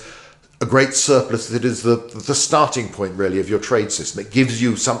produces a great surplus that is the starting point, really, of your trade system. It gives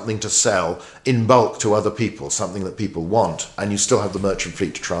you something to sell in bulk to other people, something that people want, and you still have the merchant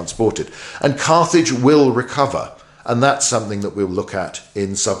fleet to transport it. And Carthage will recover, and that's something that we'll look at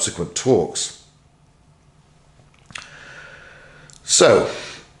in subsequent talks. So,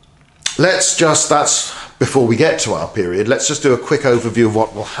 that's before we get to our period, let's just do a quick overview of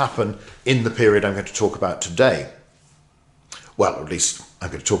what will happen in the period I'm going to talk about today. Well, or at least I'm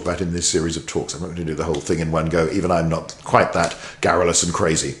going to talk about in this series of talks. I'm not going to do the whole thing in one go. Even I'm not quite that garrulous and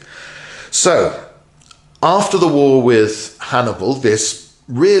crazy. So, after the war with Hannibal, this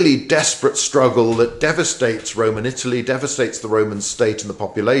really desperate struggle that devastates Roman Italy, devastates the Roman state and the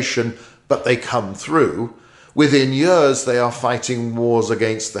population, but they come through. Within years, they are fighting wars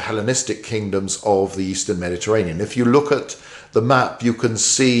against the Hellenistic kingdoms of the Eastern Mediterranean. If you look at the map, you can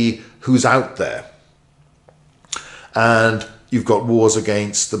see who's out there. And you've got wars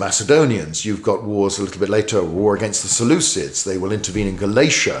against the Macedonians. You've got wars a little bit later, a war against the Seleucids. They will intervene in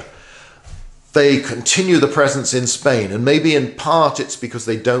Galatia. They continue the presence in Spain, and maybe in part it's because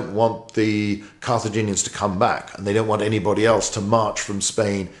they don't want the Carthaginians to come back, and they don't want anybody else to march from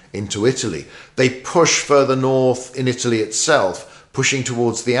Spain into Italy. They push further north in Italy itself, pushing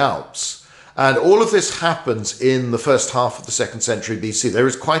towards the Alps. And all of this happens in the first half of the 2nd century BC. There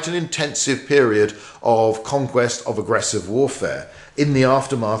is quite an intensive period of conquest, of aggressive warfare in the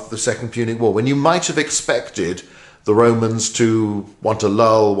aftermath of the Second Punic War, when you might have expected the Romans to want to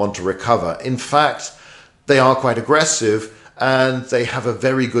lull, want to recover. In fact, they are quite aggressive, and they have a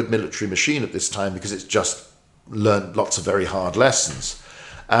very good military machine at this time because it's just learned lots of very hard lessons.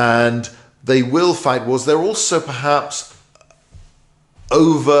 And they will fight wars. They're also perhaps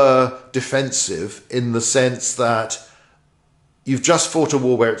over-defensive in the sense that you've just fought a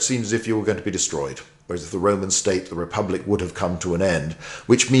war where it seems as if you were going to be destroyed. Whereas if the Roman state, the Republic, would have come to an end,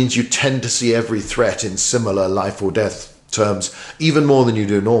 which means you tend to see every threat in similar life or death terms, even more than you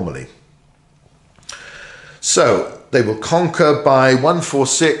do normally. So they will conquer. By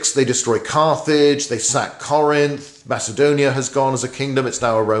 146, they destroy Carthage, they sack Corinth, Macedonia has gone as a kingdom, it's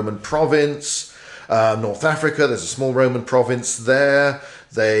now a Roman province. North Africa, there's a small Roman province there.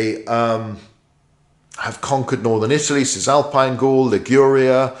 They have conquered northern Italy, Cisalpine Gaul,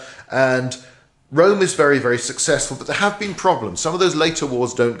 Liguria, and Rome is very, very successful, but there have been problems. Some of those later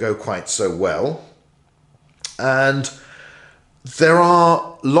wars don't go quite so well. And there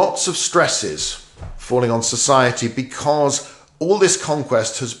are lots of stresses falling on society because all this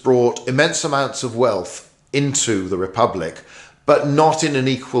conquest has brought immense amounts of wealth into the Republic, but not in an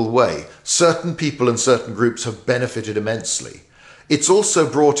equal way. Certain people and certain groups have benefited immensely. It's also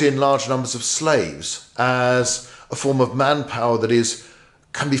brought in large numbers of slaves as a form of manpower that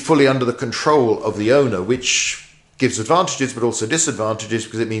can be fully under the control of the owner, which gives advantages but also disadvantages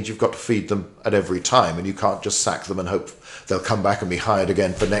because it means you've got to feed them at every time, and you can't just sack them and hope they'll come back and be hired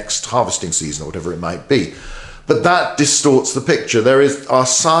again for next harvesting season or whatever it might be. But that distorts the picture. There are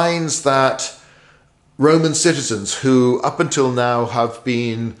signs that Roman citizens who up until now have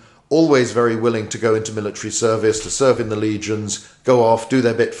been always very willing to go into military service, to serve in the legions, go off, do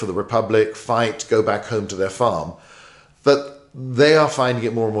their bit for the Republic, fight, go back home to their farm, that they are finding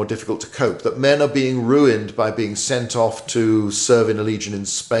it more and more difficult to cope, that men are being ruined by being sent off to serve in a legion in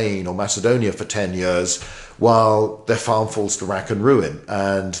Spain or Macedonia for 10 years while their farm falls to rack and ruin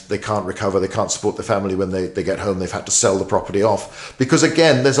and they can't recover, they can't support their family when they get home, they've had to sell the property off. Because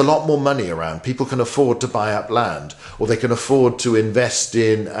again, there's a lot more money around. People can afford to buy up land, or they can afford to invest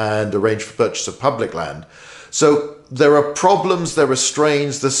in and arrange for purchase of public land. So there are problems, there are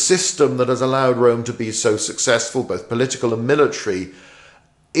strains. The system that has allowed Rome to be so successful, both political and military,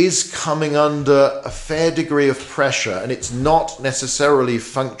 is coming under a fair degree of pressure, and it's not necessarily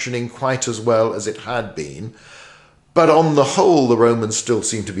functioning quite as well as it had been. But on the whole, the Romans still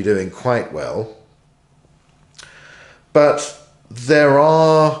seem to be doing quite well. But there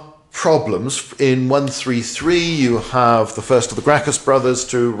are problems. In 133, you have the first of the Gracchus brothers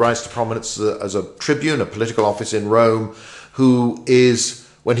to rise to prominence as a tribune, a political office in Rome, who is,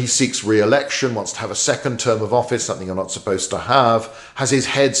 when he seeks re-election, wants to have a second term of office, something you're not supposed to have, has his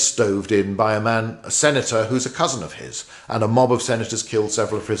head stoved in by a senator who's a cousin of his, and a mob of senators killed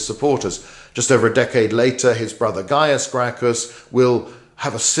several of his supporters. Just over a decade later, his brother Gaius Gracchus will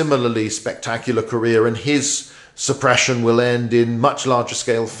have a similarly spectacular career, and his suppression will end in much larger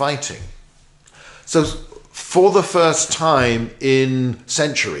scale fighting. So for the first time in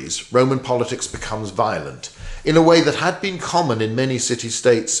centuries, Roman politics becomes violent in a way that had been common in many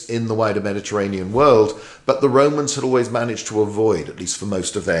city-states in the wider Mediterranean world, but the Romans had always managed to avoid, at least for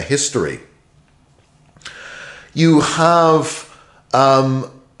most of their history. You have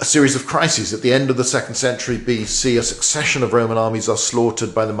a series of crises. At the end of the 2nd century BC, a succession of Roman armies are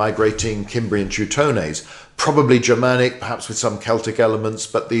slaughtered by the migrating Cimbrian Teutones, probably Germanic, perhaps with some Celtic elements,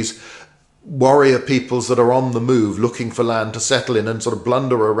 but these warrior peoples that are on the move looking for land to settle in and sort of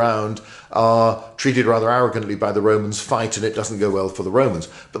blunder around are treated rather arrogantly by the Romans, fight, and it doesn't go well for the Romans.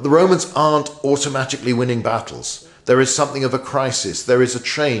 But the Romans aren't automatically winning battles. There is something of a crisis. There is a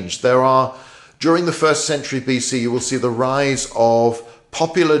change. During the 1st century BC, you will see the rise of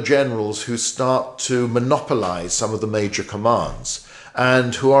popular generals who start to monopolize some of the major commands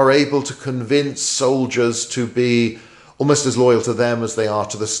and who are able to convince soldiers to be almost as loyal to them as they are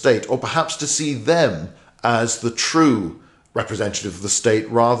to the state, or perhaps to see them as the true representative of the state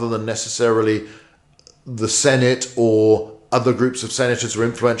rather than necessarily the Senate or other groups of senators who are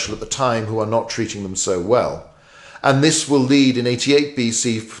influential at the time who are not treating them so well. And this will lead, in 88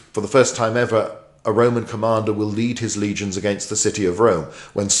 BC, for the first time ever, a Roman commander will lead his legions against the city of Rome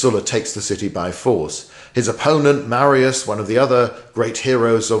when Sulla takes the city by force. His opponent, Marius, one of the other great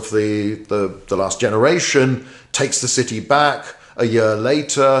heroes of the last generation, takes the city back. A year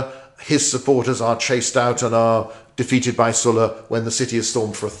later, his supporters are chased out and are defeated by Sulla when the city is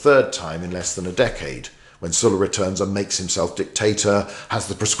stormed for a 3rd time in less than a decade, when Sulla returns and makes himself dictator, has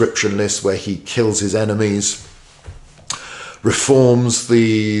the proscription list where he kills his enemies, reforms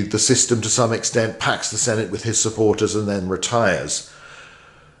the system to some extent, packs the Senate with his supporters, and then retires.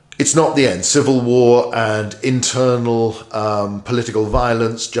 It's not the end. Civil war and internal political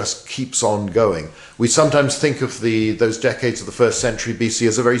violence just keeps on going. We sometimes think of those decades of the 1st century BC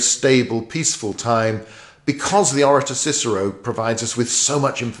as a very stable, peaceful time because the orator Cicero provides us with so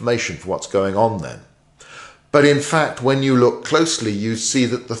much information for what's going on then. But in fact, when you look closely, you see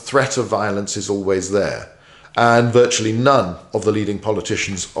that the threat of violence is always there. And virtually none of the leading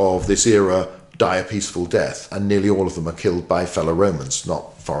politicians of this era die a peaceful death, and nearly all of them are killed by fellow Romans,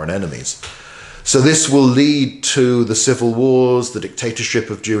 not foreign enemies. So this will lead to the civil wars, the dictatorship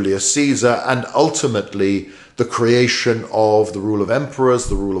of Julius Caesar, and ultimately the creation of the rule of emperors,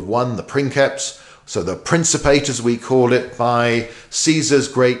 the rule of one, the princeps, so the principate as we call it, by Caesar's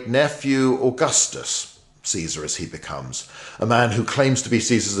great nephew Augustus. Caesar as he becomes, a man who claims to be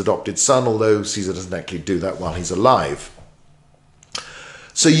Caesar's adopted son, although Caesar doesn't actually do that while he's alive.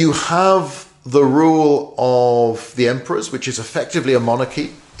 So you have the rule of the emperors, which is effectively a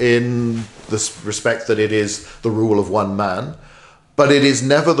monarchy in the respect that it is the rule of one man, but it is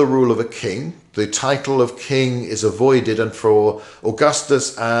never the rule of a king. The title of king is avoided, and for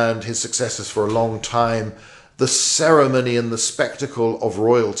Augustus and his successors for a long time, the ceremony and the spectacle of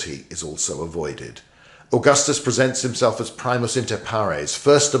royalty is also avoided. Augustus presents himself as primus inter pares,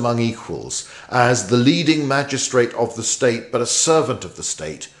 first among equals, as the leading magistrate of the state, but a servant of the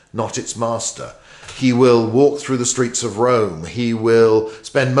state, not its master. He will walk through the streets of Rome. He will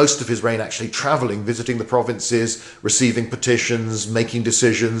spend most of his reign actually traveling, visiting the provinces, receiving petitions, making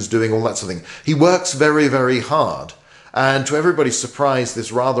decisions, doing all that sort of thing. He works very, very hard. And to everybody's surprise,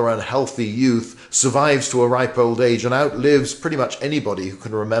 this rather unhealthy youth survives to a ripe old age and outlives pretty much anybody who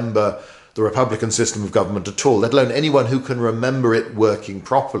can remember the republican system of government at all, let alone anyone who can remember it working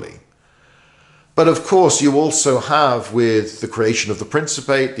properly. But of course, you also have, with the creation of the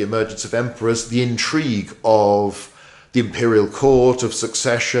Principate, the emergence of emperors, the intrigue of the imperial court, of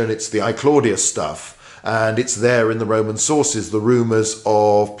succession. It's the I Claudius stuff, and it's there in the Roman sources, the rumours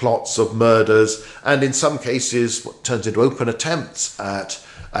of plots, of murders, and in some cases what turns into open attempts at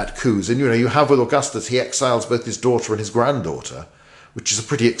coups. And you have with Augustus, he exiles both his daughter and his granddaughter, which is a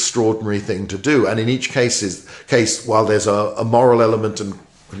pretty extraordinary thing to do. And in each case, while there's a moral element and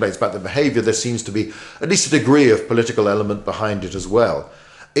complaints about the behaviour, there seems to be at least a degree of political element behind it as well.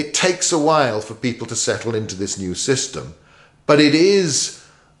 It takes a while for people to settle into this new system, but it is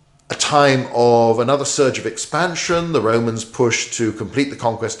a time of another surge of expansion. The Romans push to complete the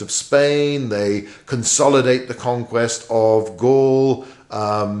conquest of Spain. They consolidate the conquest of Gaul,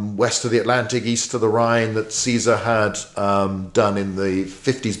 west of the Atlantic, east of the Rhine, that Caesar had done in the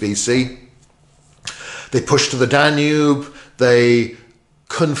 50s BC. They push to the Danube. They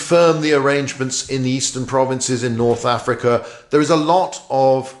confirm the arrangements in the eastern provinces in North Africa. There is a lot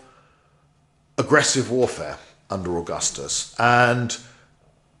of aggressive warfare under Augustus, and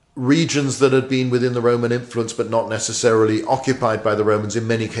regions that had been within the Roman influence but not necessarily occupied by the Romans in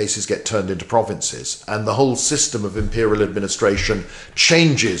many cases get turned into provinces, and the whole system of imperial administration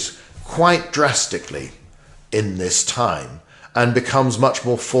changes quite drastically in this time and becomes much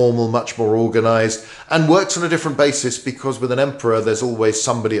more formal, much more organized, and works on a different basis, because with an emperor there's always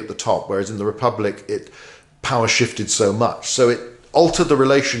somebody at the top, whereas in the Republic power shifted so much. So it altered the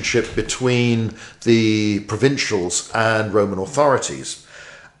relationship between the provincials and Roman authorities.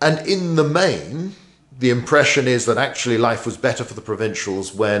 And in the main, the impression is that actually life was better for the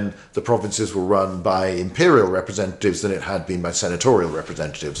provincials when the provinces were run by imperial representatives than it had been by senatorial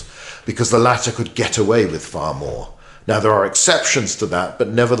representatives, because the latter could get away with far more. Now, there are exceptions to that, but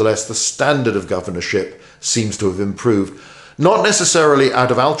nevertheless, the standard of governorship seems to have improved. Not necessarily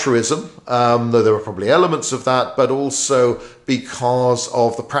out of altruism, though there are probably elements of that, but also because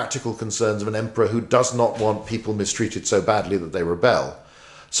of the practical concerns of an emperor who does not want people mistreated so badly that they rebel.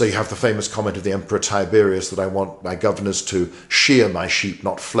 So you have the famous comment of the Emperor Tiberius that I want my governors to shear my sheep,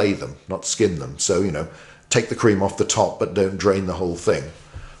 not flay them, not skin them. So, take the cream off the top, but don't drain the whole thing.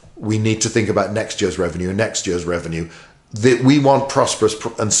 We need to think about next year's revenue. We want prosperous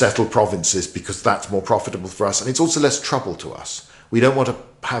and settled provinces because that's more profitable for us, and it's also less trouble to us. We don't want to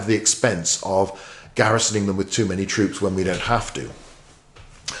have the expense of garrisoning them with too many troops when we don't have to.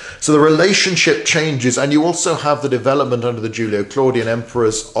 So the relationship changes, and you also have the development under the Julio-Claudian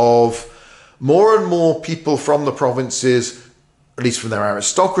emperors of more and more people from the provinces, at least from their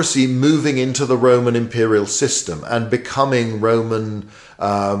aristocracy, moving into the Roman imperial system and becoming Roman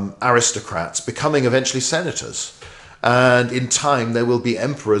aristocrats, becoming eventually senators. And in time, there will be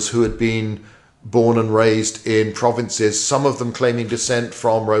emperors who had been born and raised in provinces, some of them claiming descent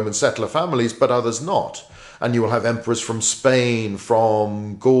from Roman settler families, but others not. And you will have emperors from Spain,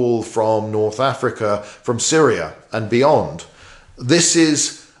 from Gaul, from North Africa, from Syria and beyond. This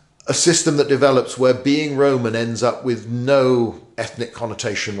is a system that develops where being Roman ends up with no ethnic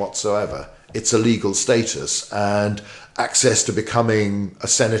connotation whatsoever. It's a legal status, and access to becoming a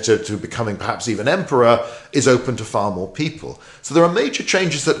senator, to becoming perhaps even emperor, is open to far more people. So there are major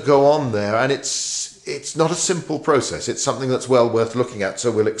changes that go on there, and it's not a simple process. It's something that's well worth looking at,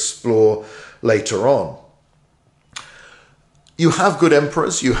 so we'll explore later on. You have good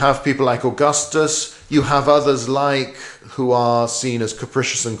emperors, you have people like Augustus, you have others who are seen as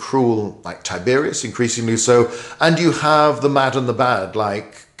capricious and cruel, like Tiberius, increasingly so, and you have the mad and the bad,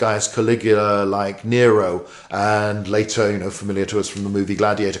 like Gaius Caligula, like Nero, and later, familiar to us from the movie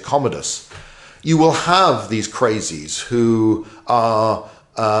Gladiator, Commodus. You will have these crazies who are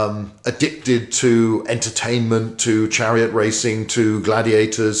addicted to entertainment, to chariot racing, to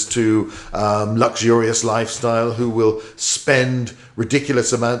gladiators, to luxurious lifestyle, who will spend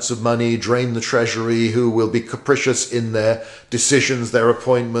ridiculous amounts of money, drain the treasury, who will be capricious in their decisions, their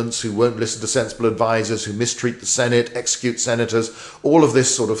appointments, who won't listen to sensible advisors, who mistreat the Senate, execute senators, all of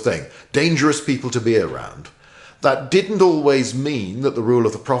this sort of thing. Dangerous people to be around. That didn't always mean that the rule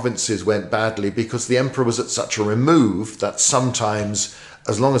of the provinces went badly, because the emperor was at such a remove that sometimes,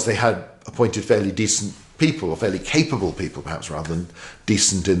 as long as they had appointed fairly decent people, or fairly capable people perhaps, rather than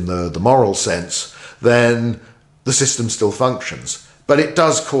decent in the moral sense, then the system still functions. But it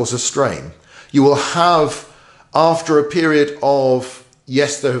does cause a strain. You will have, after a period of,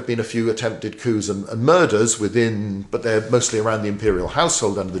 yes, there have been a few attempted coups and murders within, but they're mostly around the imperial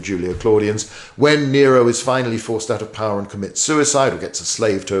household under the Julio-Claudians. When Nero is finally forced out of power and commits suicide, or gets a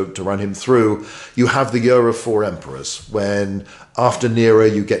slave to run him through, you have the year of 4 emperors, when after Nero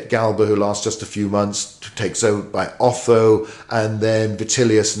you get Galba, who lasts just a few months, takes over by Otho, and then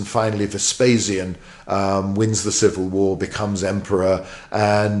Vitellius, and finally Vespasian wins the civil war, becomes emperor,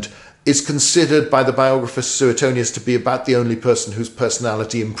 and is considered by the biographer Suetonius to be about the only person whose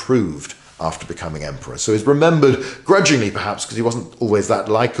personality improved after becoming emperor. So he's remembered grudgingly, perhaps, because he wasn't always that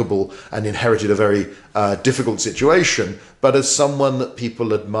likable and inherited a very difficult situation, but as someone that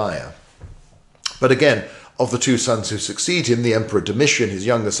people admire. But again, of the 2 sons who succeed him, the Emperor Domitian, his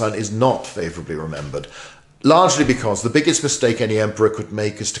younger son, is not favourably remembered. Largely because the biggest mistake any emperor could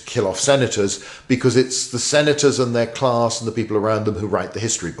make is to kill off senators, because it's the senators and their class and the people around them who write the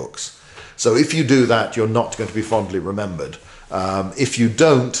history books. So if you do that, you're not going to be fondly remembered. If you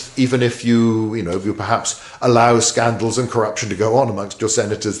don't, even if if you perhaps allow scandals and corruption to go on amongst your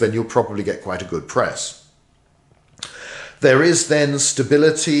senators, then you'll probably get quite a good press. There is then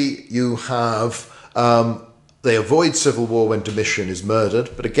stability. You have, they avoid civil war when Domitian is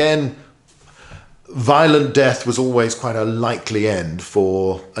murdered, but again, violent death was always quite a likely end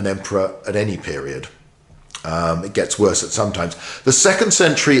for an emperor at any period. It gets worse at some times. The 2nd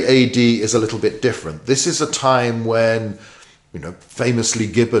century AD is a little bit different. This is a time when, famously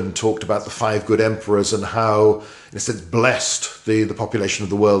Gibbon talked about the 5 good emperors and how, in a sense, blessed the population of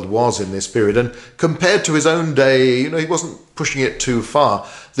the world was in this period. And compared to his own day, he wasn't pushing it too far.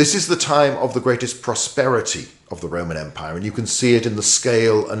 This is the time of the greatest prosperity of the Roman Empire, and you can see it in the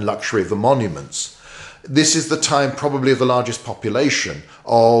scale and luxury of the monuments. This is the time probably of the largest population,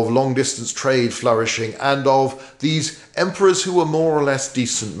 of long-distance trade flourishing, and of these emperors who were more or less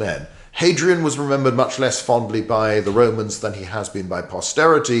decent men. Hadrian was remembered much less fondly by the Romans than he has been by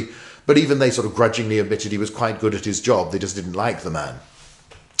posterity, but even they sort of grudgingly admitted he was quite good at his job. They just didn't like the man.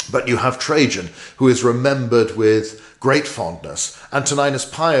 But you have Trajan, who is remembered with great fondness. Antoninus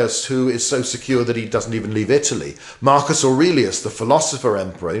Pius, who is so secure that he doesn't even leave Italy. Marcus Aurelius, the philosopher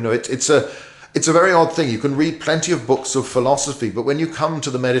emperor. It's a very odd thing. You can read plenty of books of philosophy, but when you come to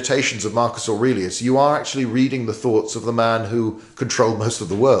the Meditations of Marcus Aurelius, you are actually reading the thoughts of the man who controlled most of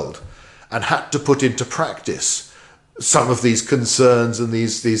the world and had to put into practice some of these concerns and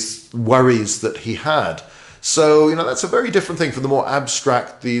these worries that he had. So, that's a very different thing from the more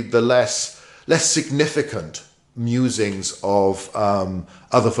abstract, the less significant musings of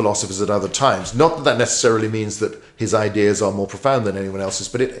other philosophers at other times. Not that that necessarily means that his ideas are more profound than anyone else's,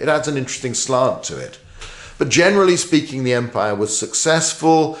 but it adds an interesting slant to it. But generally speaking, the empire was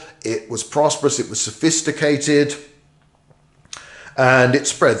successful, it was prosperous, it was sophisticated, and it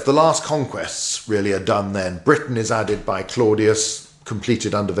spreads. The last conquests really are done then. Britain is added by Claudius,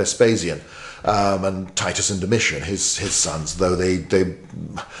 completed under Vespasian. And Titus and Domitian, his sons, though the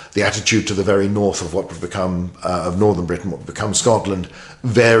attitude to the very north of what would become of northern Britain, what would become Scotland,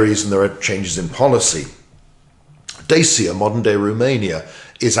 varies, and there are changes in policy. Dacia, modern-day Romania,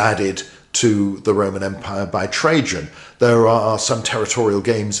 is added to the Roman Empire by Trajan. There are some territorial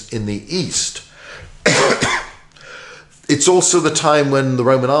gains in the east. It's also the time when the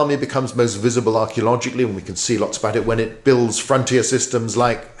Roman army becomes most visible archaeologically, and we can see lots about it, when it builds frontier systems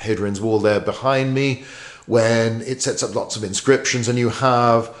like Hadrian's Wall there behind me, when it sets up lots of inscriptions, and you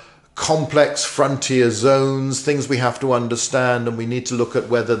have complex frontier zones, things we have to understand, and we need to look at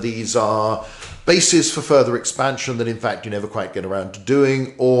whether these are bases for further expansion that in fact you never quite get around to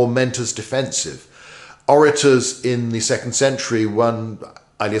doing, or meant as defensive. Orators in the 2nd century, one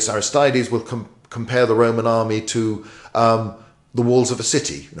Aelius Aristides, will compare the Roman army to the walls of a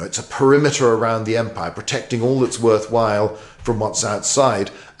city. It's a perimeter around the empire, protecting all that's worthwhile from what's outside.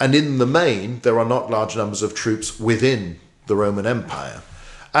 And in the main, there are not large numbers of troops within the Roman Empire.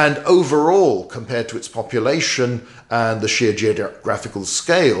 And overall, compared to its population and the sheer geographical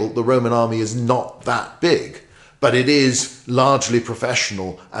scale, the Roman army is not that big. But it is largely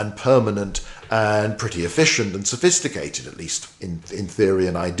professional and permanent and pretty efficient and sophisticated, at least in theory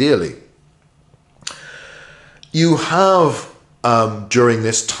and ideally. You have, during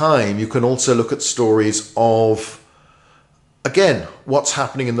this time, you can also look at stories of, again, what's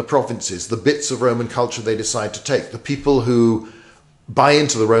happening in the provinces, the bits of Roman culture they decide to take, the people who buy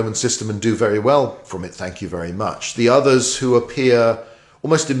into the Roman system and do very well from it, thank you very much. The others who appear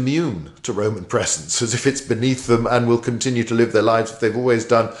almost immune to Roman presence, as if it's beneath them and will continue to live their lives as they've always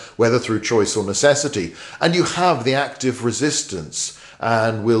done, whether through choice or necessity. And you have the active resistance.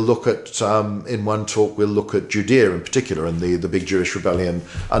 And we'll look at, in one talk, we'll look at Judea in particular and the big Jewish rebellion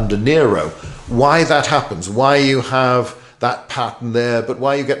under Nero. Why that happens, why you have that pattern there, but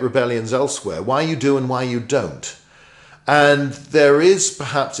why you get rebellions elsewhere, why you do and why you don't. And there is,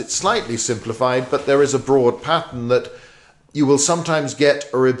 perhaps it's slightly simplified, but there is a broad pattern that you will sometimes get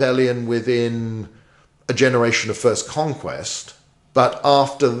a rebellion within a generation of first conquest, but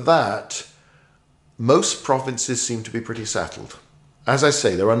after that, most provinces seem to be pretty settled. As I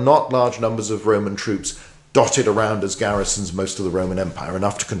say, there are not large numbers of Roman troops dotted around as garrisons most of the Roman Empire,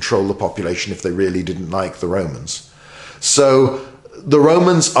 enough to control the population if they really didn't like the Romans. So the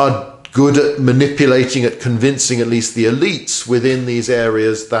Romans are good at manipulating, at convincing at least the elites within these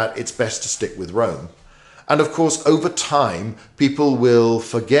areas that it's best to stick with Rome. And of course, over time, people will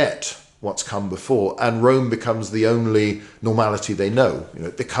forget what's come before, and Rome becomes the only normality they know.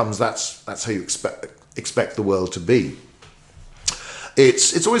 It becomes, that's how you expect the world to be.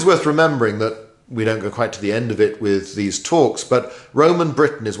 It's always worth remembering that we don't go quite to the end of it with these talks, but Roman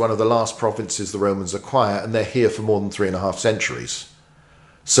Britain is one of the last provinces the Romans acquire, and they're here for more than 3.5 centuries.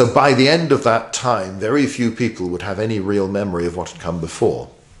 So by the end of that time, very few people would have any real memory of what had come before.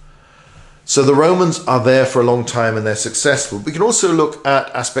 So the Romans are there for a long time and they're successful. We can also look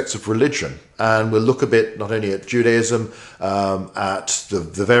at aspects of religion, and we'll look a bit not only at Judaism, at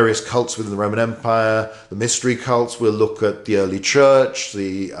the various cults within the Roman Empire, the mystery cults. We'll look at the early church,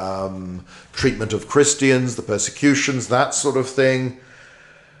 the treatment of Christians, the persecutions, that sort of thing.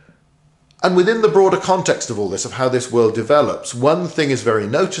 And within the broader context of all this, of how this world develops, one thing is very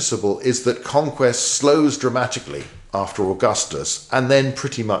noticeable is that conquest slows dramatically after Augustus and then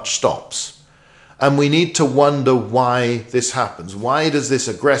pretty much stops. And we need to wonder why this happens. Why does this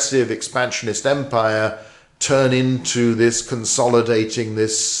aggressive expansionist empire turn into this consolidating,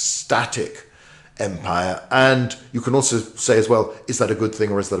 this static empire? And you can also say as well, is that a good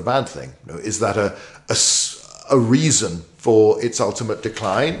thing or is that a bad thing? You know, is that a reason for its ultimate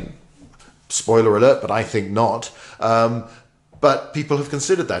decline? Spoiler alert, but I think not. But people have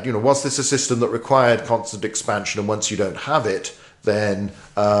considered that. You know, was this a system that required constant expansion, and once you don't have it, then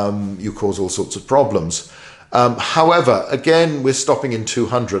you cause all sorts of problems? However, again, we're stopping in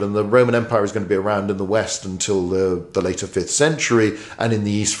 200, and the Roman Empire is going to be around in the West until the later 5th century, and in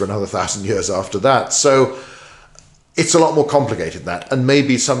the East for another 1,000 years after that. So it's a lot more complicated than that, and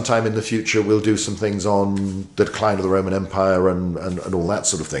maybe sometime in the future we'll do some things on the decline of the Roman Empire and all that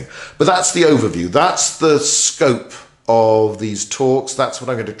sort of thing. But that's the overview. That's the scope of these talks. That's what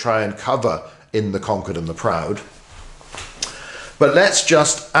I'm going to try and cover in The Conquered and the Proud. But let's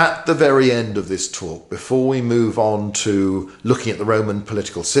just, at the very end of this talk, before we move on to looking at the Roman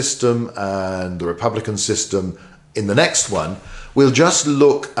political system and the Republican system in the next one, we'll just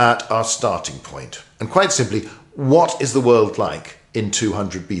look at our starting point. And quite simply, what is the world like in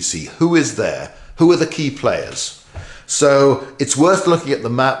 200 BC? Who is there? Who are the key players? So it's worth looking at the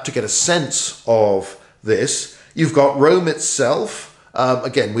map to get a sense of this. You've got Rome itself.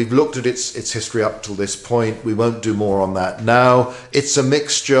 Again, we've looked at its history up till this point. We won't do more on that now. It's a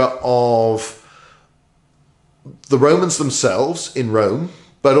mixture of the Romans themselves in Rome,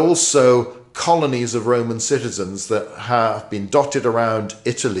 but also colonies of Roman citizens that have been dotted around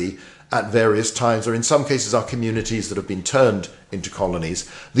Italy at various times, or in some cases are communities that have been turned into colonies.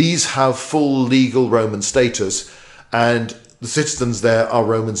 These have full legal Roman status, and the citizens there are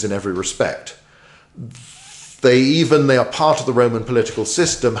Romans in every respect. They are part of the Roman political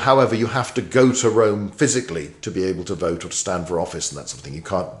system. However, you have to go to Rome physically to be able to vote or to stand for office and that sort of thing. You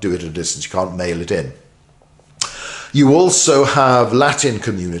can't do it at a distance, you can't mail it in. You also have Latin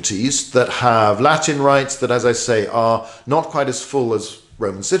communities that have Latin rights that, as I say, are not quite as full as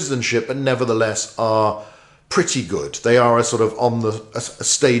Roman citizenship, but nevertheless are pretty good. They are a sort of on a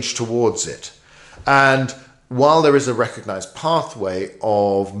stage towards it. And while there is a recognized pathway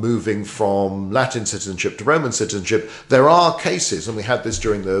of moving from Latin citizenship to Roman citizenship, there are cases, and we had this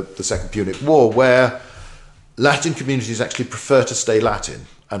during the Second Punic War, where Latin communities actually prefer to stay Latin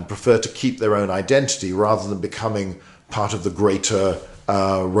and prefer to keep their own identity rather than becoming part of the greater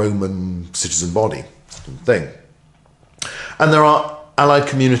Roman citizen body thing. And there are allied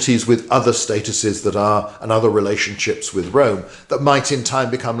communities with other statuses that are, and other relationships with Rome, that might in time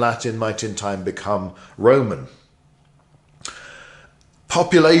become Latin, might in time become Roman.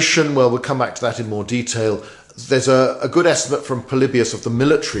 Population, well, we'll come back to that in more detail. There's a good estimate from Polybius of the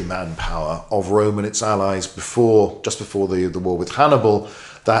military manpower of Rome and its allies just before the war with Hannibal,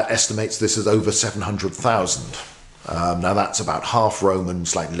 that estimates this as over 700,000. Now that's about half Roman,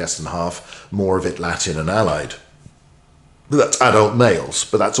 slightly less than half, more of it Latin and allied. That's adult males,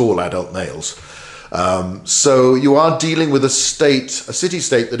 but that's all adult males. So you are dealing with a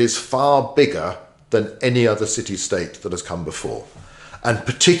city-state that is far bigger than any other city-state that has come before, and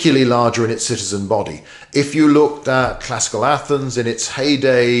particularly larger in its citizen body. If you looked at classical Athens in its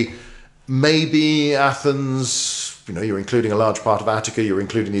heyday, maybe Athens, you're including a large part of Attica, you're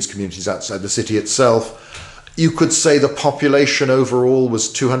including these communities outside the city itself, you could say the population overall was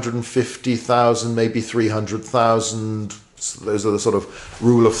 250,000, maybe 300,000. So those are the sort of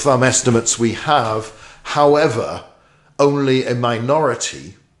rule of thumb estimates we have. However, only a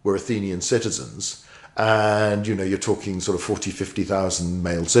minority were Athenian citizens. And, you're talking sort of 40, 50,000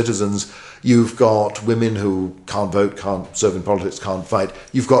 male citizens. You've got women who can't vote, can't serve in politics, can't fight.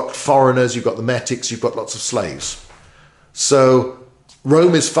 You've got foreigners, you've got the metics, you've got lots of slaves. So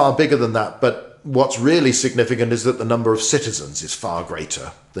Rome is far bigger than that, but what's really significant is that the number of citizens is far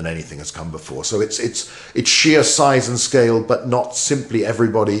greater than anything that's come before. So it's sheer size and scale, but not simply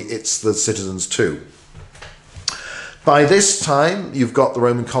everybody, it's the citizens too. By this time, you've got the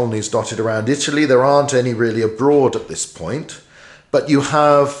Roman colonies dotted around Italy. There aren't any really abroad at this point, but you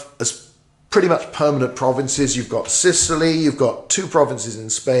have as pretty much permanent provinces. You've got Sicily, you've got 2 provinces in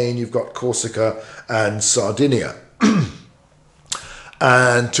Spain, you've got Corsica and Sardinia.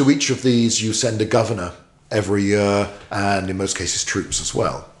 And to each of these you send a governor every year, and in most cases troops as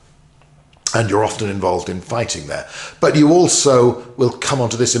well. And you're often involved in fighting there. But you also, we'll come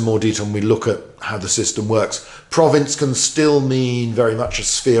onto this in more detail when we look at how the system works. Province can still mean very much a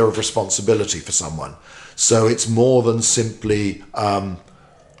sphere of responsibility for someone. So it's more than simply a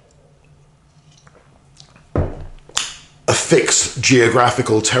fixed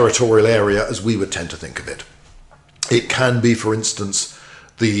geographical territorial area as we would tend to think of it. It can be, for instance,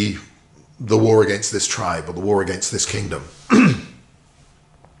 the war against this tribe or the war against this kingdom.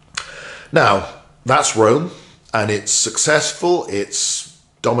 Now, that's Rome, and it's successful. It's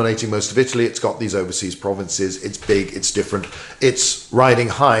dominating most of Italy. It's got these overseas provinces. It's big. It's different. It's riding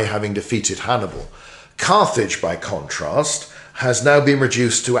high, having defeated Hannibal. Carthage, by contrast, has now been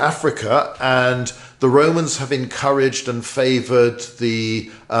reduced to Africa, and the Romans have encouraged and favoured the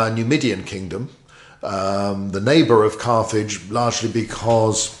Numidian kingdom, the neighbour of Carthage, largely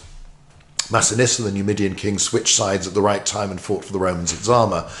because Massinissa, the Numidian king, switched sides at the right time and fought for the Romans in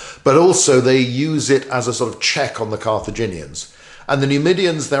Zama. But also they use it as a sort of check on the Carthaginians. And the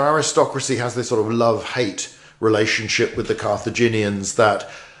Numidians, their aristocracy has this sort of love-hate relationship with the Carthaginians that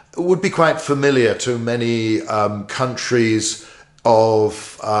would be quite familiar to many countries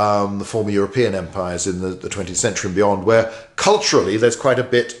of the former European empires in the 20th century and beyond, where culturally there's quite a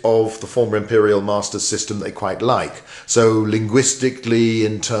bit of the former imperial masters system they quite like. So linguistically,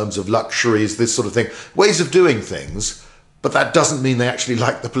 in terms of luxuries, this sort of thing, ways of doing things, but that doesn't mean they actually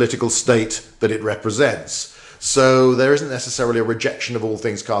like the political state that it represents. So there isn't necessarily a rejection of all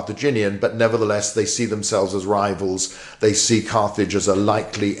things Carthaginian, but nevertheless they see themselves as rivals. They see Carthage as a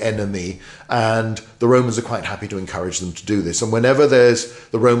likely enemy, and the Romans are quite happy to encourage them to do this. And whenever the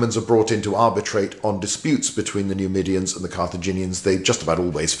Romans are brought in to arbitrate on disputes between the Numidians and the Carthaginians, they just about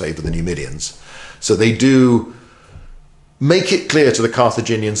always favour the Numidians. So they do make it clear to the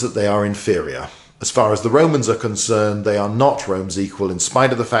Carthaginians that they are inferior. As far as the Romans are concerned, they are not Rome's equal, in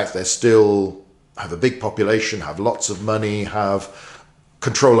spite of the fact they're still have a big population, have lots of money,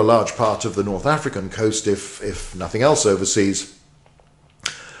 control a large part of the North African coast, if nothing else overseas.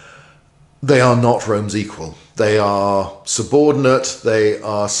 They are not Rome's equal. They are subordinate. They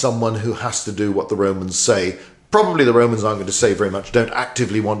are someone who has to do what the Romans say. Probably the Romans aren't going to say very much, don't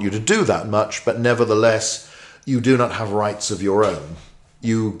actively want you to do that much, but nevertheless, you do not have rights of your own.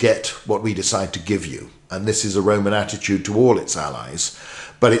 You get what we decide to give you. And this is a Roman attitude to all its allies.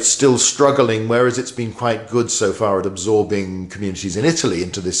 But it's still struggling, whereas it's been quite good so far at absorbing communities in Italy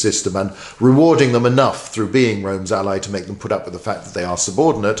into this system and rewarding them enough through being Rome's ally to make them put up with the fact that they are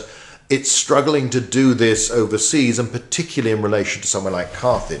subordinate. It's struggling to do this overseas, and particularly in relation to somewhere like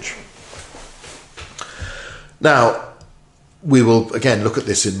Carthage. Now, we will again look at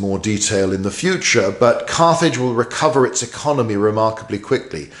this in more detail in the future, but Carthage will recover its economy remarkably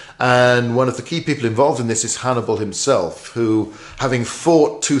quickly. And one of the key people involved in this is Hannibal himself, who, having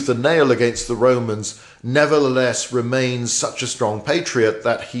fought tooth and nail against the Romans, nevertheless remains such a strong patriot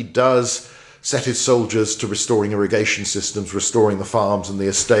that he does set his soldiers to restoring irrigation systems, restoring the farms and the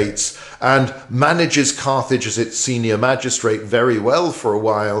estates, and manages Carthage as its senior magistrate very well for a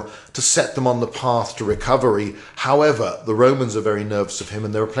while to set them on the path to recovery. However, the Romans are very nervous of him,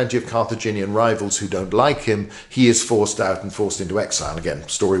 and there are plenty of Carthaginian rivals who don't like him. He is forced out and forced into exile. Again,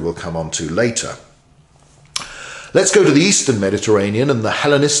 story we'll come on to later. Let's go to the Eastern Mediterranean and the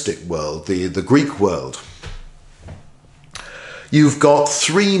Hellenistic world, the Greek world. You've got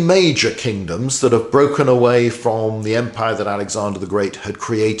 3 major kingdoms that have broken away from the empire that Alexander the Great had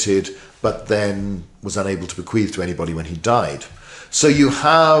created, but then was unable to bequeath to anybody when he died. So you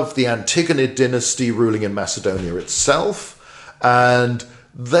have the Antigonid dynasty ruling in Macedonia itself, and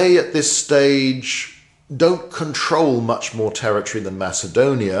they at this stage don't control much more territory than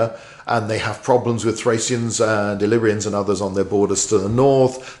Macedonia, and they have problems with Thracians and Illyrians and others on their borders to the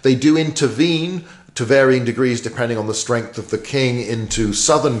north. They do intervene to varying degrees depending on the strength of the king into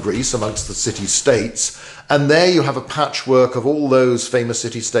southern Greece amongst the city-states, and there you have a patchwork of all those famous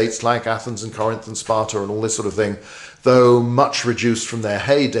city-states like Athens and Corinth and Sparta and all this sort of thing, though much reduced from their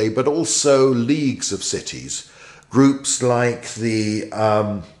heyday, but also leagues of cities. Groups like the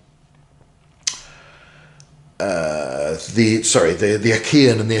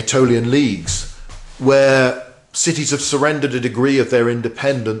Achaean and the Aetolian leagues, where cities have surrendered a degree of their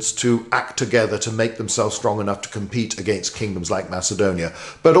independence to act together to make themselves strong enough to compete against kingdoms like Macedonia.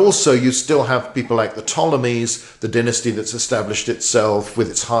 But also you still have people like the Ptolemies, the dynasty that's established itself with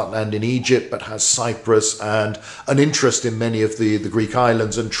its heartland in Egypt, but has Cyprus and an interest in many of the Greek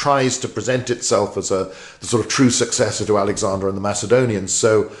islands, and tries to present itself as the sort of true successor to Alexander and the Macedonians.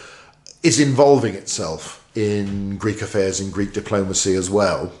 So is involving itself in Greek affairs, in Greek diplomacy as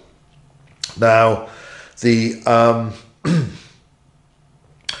well. Now, the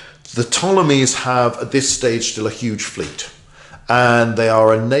Ptolemies have at this stage still a huge fleet, and they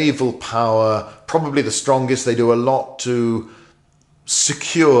are a naval power, probably the strongest. They do a lot to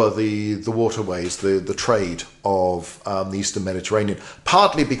secure the waterways, the trade of the Eastern Mediterranean,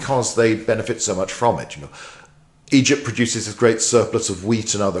 partly because they benefit so much from it. Egypt produces a great surplus of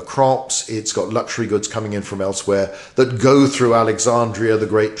wheat and other crops. It's got luxury goods coming in from elsewhere that go through Alexandria, the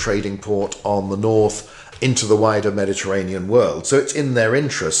great trading port on the north, into the wider Mediterranean world. So it's in their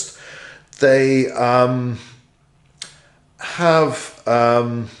interest. They have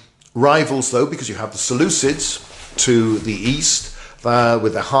rivals, though, because you have the Seleucids to the east,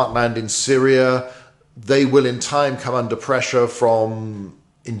 with their heartland in Syria. They will in time come under pressure from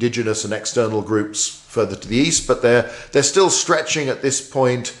indigenous and external groups further to the east, but they're still stretching at this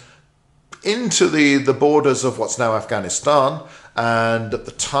point into the borders of what's now Afghanistan. And at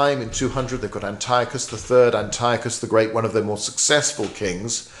the time, in 200, they've got Antiochus III, Antiochus the Great, one of their more successful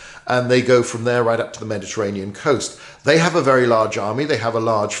kings, and they go from there right up to the Mediterranean coast. They have a very large army, they have a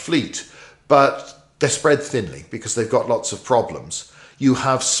large fleet, but they're spread thinly because they've got lots of problems. You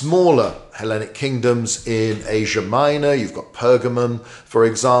have smaller Hellenic kingdoms in Asia Minor, you've got Pergamon, for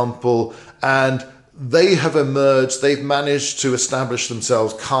example, and they have emerged, they've managed to establish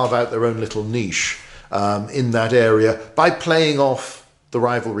themselves, carve out their own little niche in that area by playing off the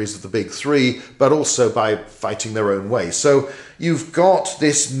rivalries of the big three, but also by fighting their own way. So you've got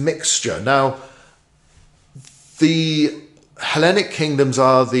this mixture. Now, the Hellenic kingdoms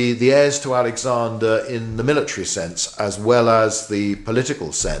are the heirs to Alexander in the military sense, as well as the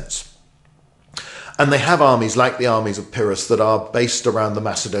political sense. And they have armies like the armies of Pyrrhus that are based around the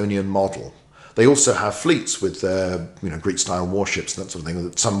Macedonian model. They also have fleets with their Greek-style warships and that sort of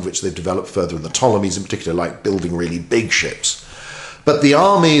thing, some of which they've developed further, and the Ptolemies in particular like building really big ships. But the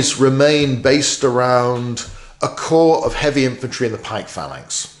armies remain based around a core of heavy infantry and the pike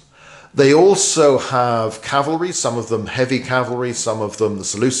phalanx. They also have cavalry, some of them heavy cavalry, some of them, the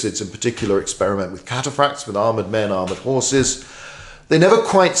Seleucids in particular, experiment with cataphracts, with armoured men, armoured horses. They never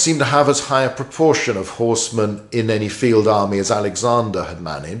quite seem to have as high a proportion of horsemen in any field army as Alexander had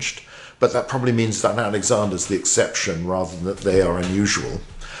managed, but that probably means that Alexander's the exception rather than that they are unusual.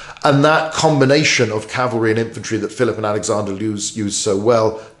 And that combination of cavalry and infantry that Philip and Alexander use so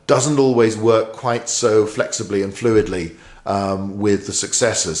well doesn't always work quite so flexibly and fluidly with the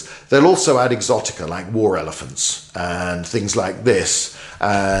successors. They'll also add exotica like war elephants and things like this.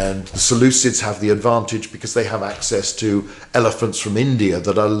 And the Seleucids have the advantage because they have access to elephants from India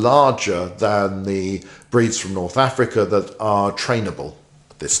that are larger than the breeds from North Africa that are trainable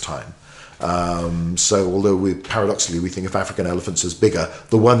at this time. So although paradoxically we think of African elephants as bigger,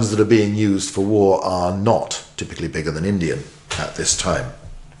 the ones that are being used for war are not typically bigger than Indian at this time.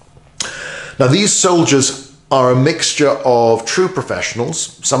 Now these soldiers are a mixture of true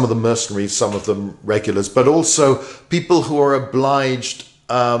professionals, some of them mercenaries, some of them regulars, but also people who are obliged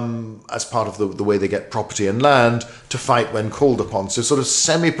as part of the way they get property and land to fight when called upon. So sort of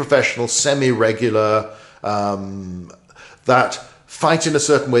semi-professional, semi-regular, that fight in a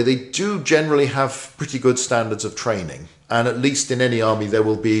certain way. They do generally have pretty good standards of training, and at least in any army there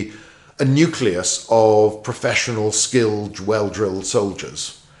will be a nucleus of professional, skilled, well-drilled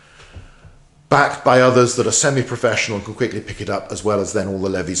soldiers, backed by others that are semi-professional and can quickly pick it up, as well as then all the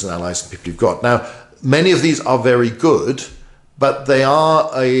levies and allies and people you've got. Now, many of these are very good, but they are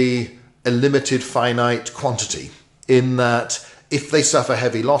a limited, finite quantity, in that if they suffer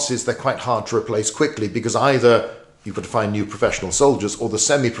heavy losses, they're quite hard to replace quickly, because either you've got to find new professional soldiers, or the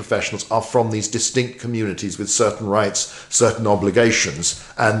semi-professionals are from these distinct communities with certain rights, certain obligations,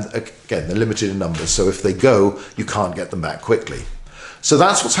 and again, they're limited in numbers, so if they go, you can't get them back quickly. So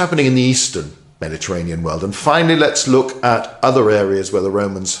that's what's happening in the Eastern Mediterranean world. And finally, let's look at other areas where the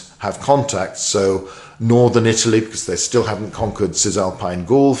Romans have contacts. So northern Italy, because they still haven't conquered Cisalpine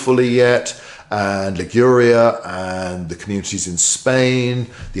Gaul fully yet, and Liguria, and the communities in Spain,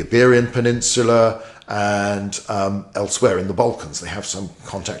 the Iberian Peninsula, and elsewhere in the Balkans. They have some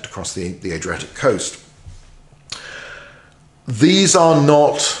contact across the Adriatic coast. These are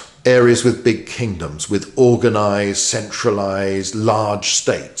not areas with big kingdoms, with organized, centralized, large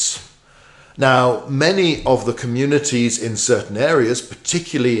states. Now, many of the communities in certain areas,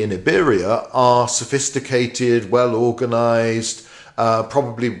 particularly in Iberia, are sophisticated, well organized,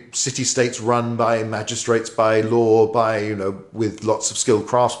 probably city-states run by magistrates, by law, with lots of skilled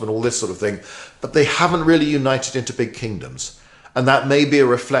craftsmen, all this sort of thing. But they haven't really united into big kingdoms. And that may be a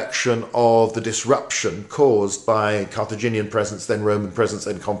reflection of the disruption caused by Carthaginian presence, then Roman presence,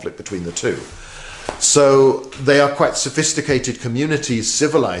 then conflict between the two. So they are quite sophisticated communities,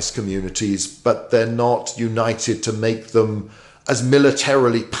 civilized communities, but they're not united to make them as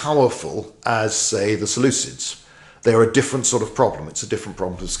militarily powerful as, say, the Seleucids. They're a different sort of problem. It's a different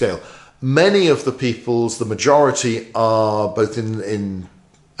problem of scale. Many of the peoples, the majority, are both in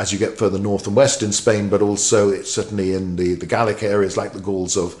as you get further north and west in Spain, but also certainly in the Gallic areas like the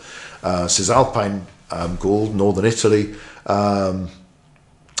Gauls of Cisalpine Gaul, northern Italy.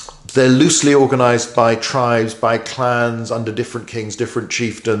 They're loosely organized by tribes, by clans, under different kings, different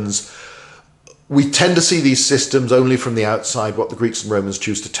chieftains. We tend to see these systems only from the outside, what the Greeks and Romans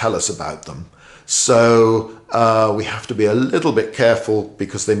choose to tell us about them. So we have to be a little bit careful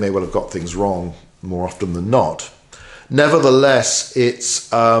because they may well have got things wrong more often than not. Nevertheless, it's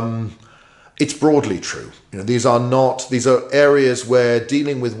broadly true. These are areas where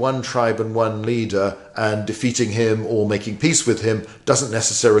dealing with one tribe and one leader and defeating him or making peace with him doesn't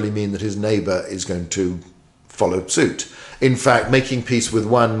necessarily mean that his neighbor is going to follow suit. In fact, making peace with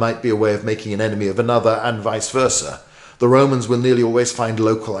one might be a way of making an enemy of another, and vice versa. The Romans will nearly always find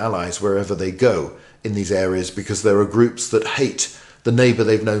local allies wherever they go in these areas because there are groups that hate the neighbor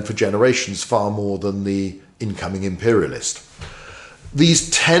they've known for generations far more than the incoming imperialist. These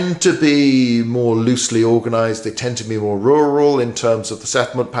tend to be more loosely organized. They tend to be more rural in terms of the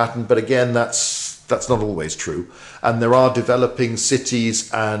settlement pattern, but again, that's not always true. And there are developing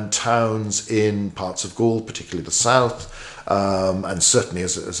cities and towns in parts of Gaul, particularly the south, and certainly,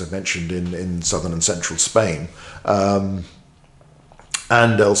 as I mentioned, in southern and central Spain, and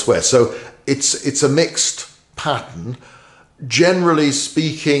elsewhere. So it's a mixed pattern. Generally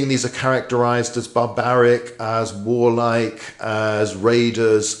speaking, these are characterized as barbaric, as warlike, as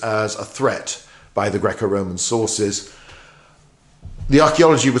raiders, as a threat by the Greco-Roman sources. The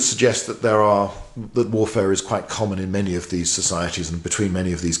archaeology would suggest that warfare is quite common in many of these societies and between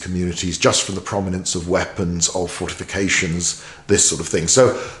many of these communities, just from the prominence of weapons, of fortifications, this sort of thing.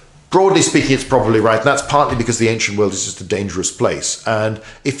 So broadly speaking, it's probably right. And that's partly because the ancient world is just a dangerous place. And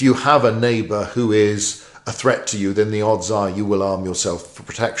if you have a neighbor who is a threat to you, then the odds are you will arm yourself for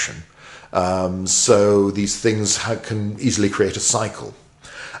protection. So these things can easily create a cycle.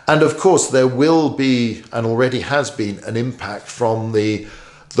 And of course, there will be, and already has been, an impact from the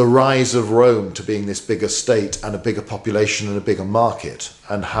rise of Rome to being this bigger state and a bigger population and a bigger market,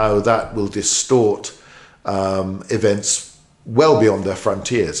 and how that will distort events well beyond their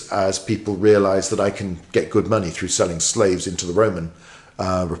frontiers as people realize that I can get good money through selling slaves into the Roman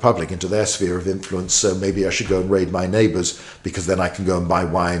Republic, into their sphere of influence, so maybe I should go and raid my neighbors because then I can go and buy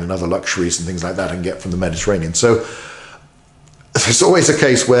wine and other luxuries and things like that and get from the Mediterranean. So there's always a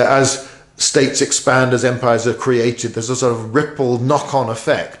case where as states expand, as empires are created, there's a sort of ripple knock-on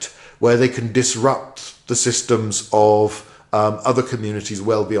effect where they can disrupt the systems of other communities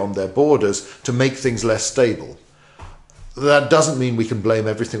well beyond their borders to make things less stable. That doesn't mean we can blame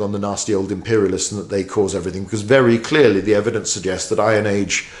everything on the nasty old imperialists and that they cause everything, because very clearly the evidence suggests that Iron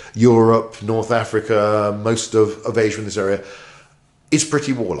Age Europe, North Africa, most of Asia in this area is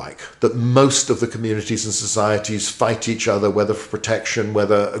pretty warlike, that most of the communities and societies fight each other, whether for protection,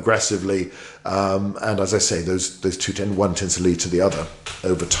 whether aggressively, and as I say, those two one tends to lead to the other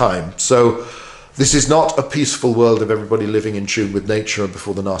over time. So this is not a peaceful world of everybody living in tune with nature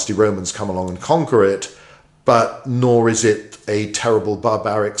before the nasty Romans come along and conquer it, but nor is it a terrible,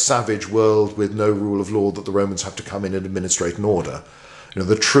 barbaric, savage world with no rule of law that the Romans have to come in and administrate an order.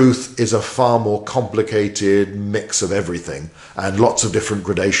 The truth is a far more complicated mix of everything and lots of different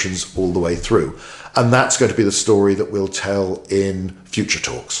gradations all the way through. And that's going to be the story that we'll tell in future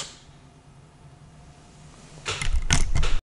talks.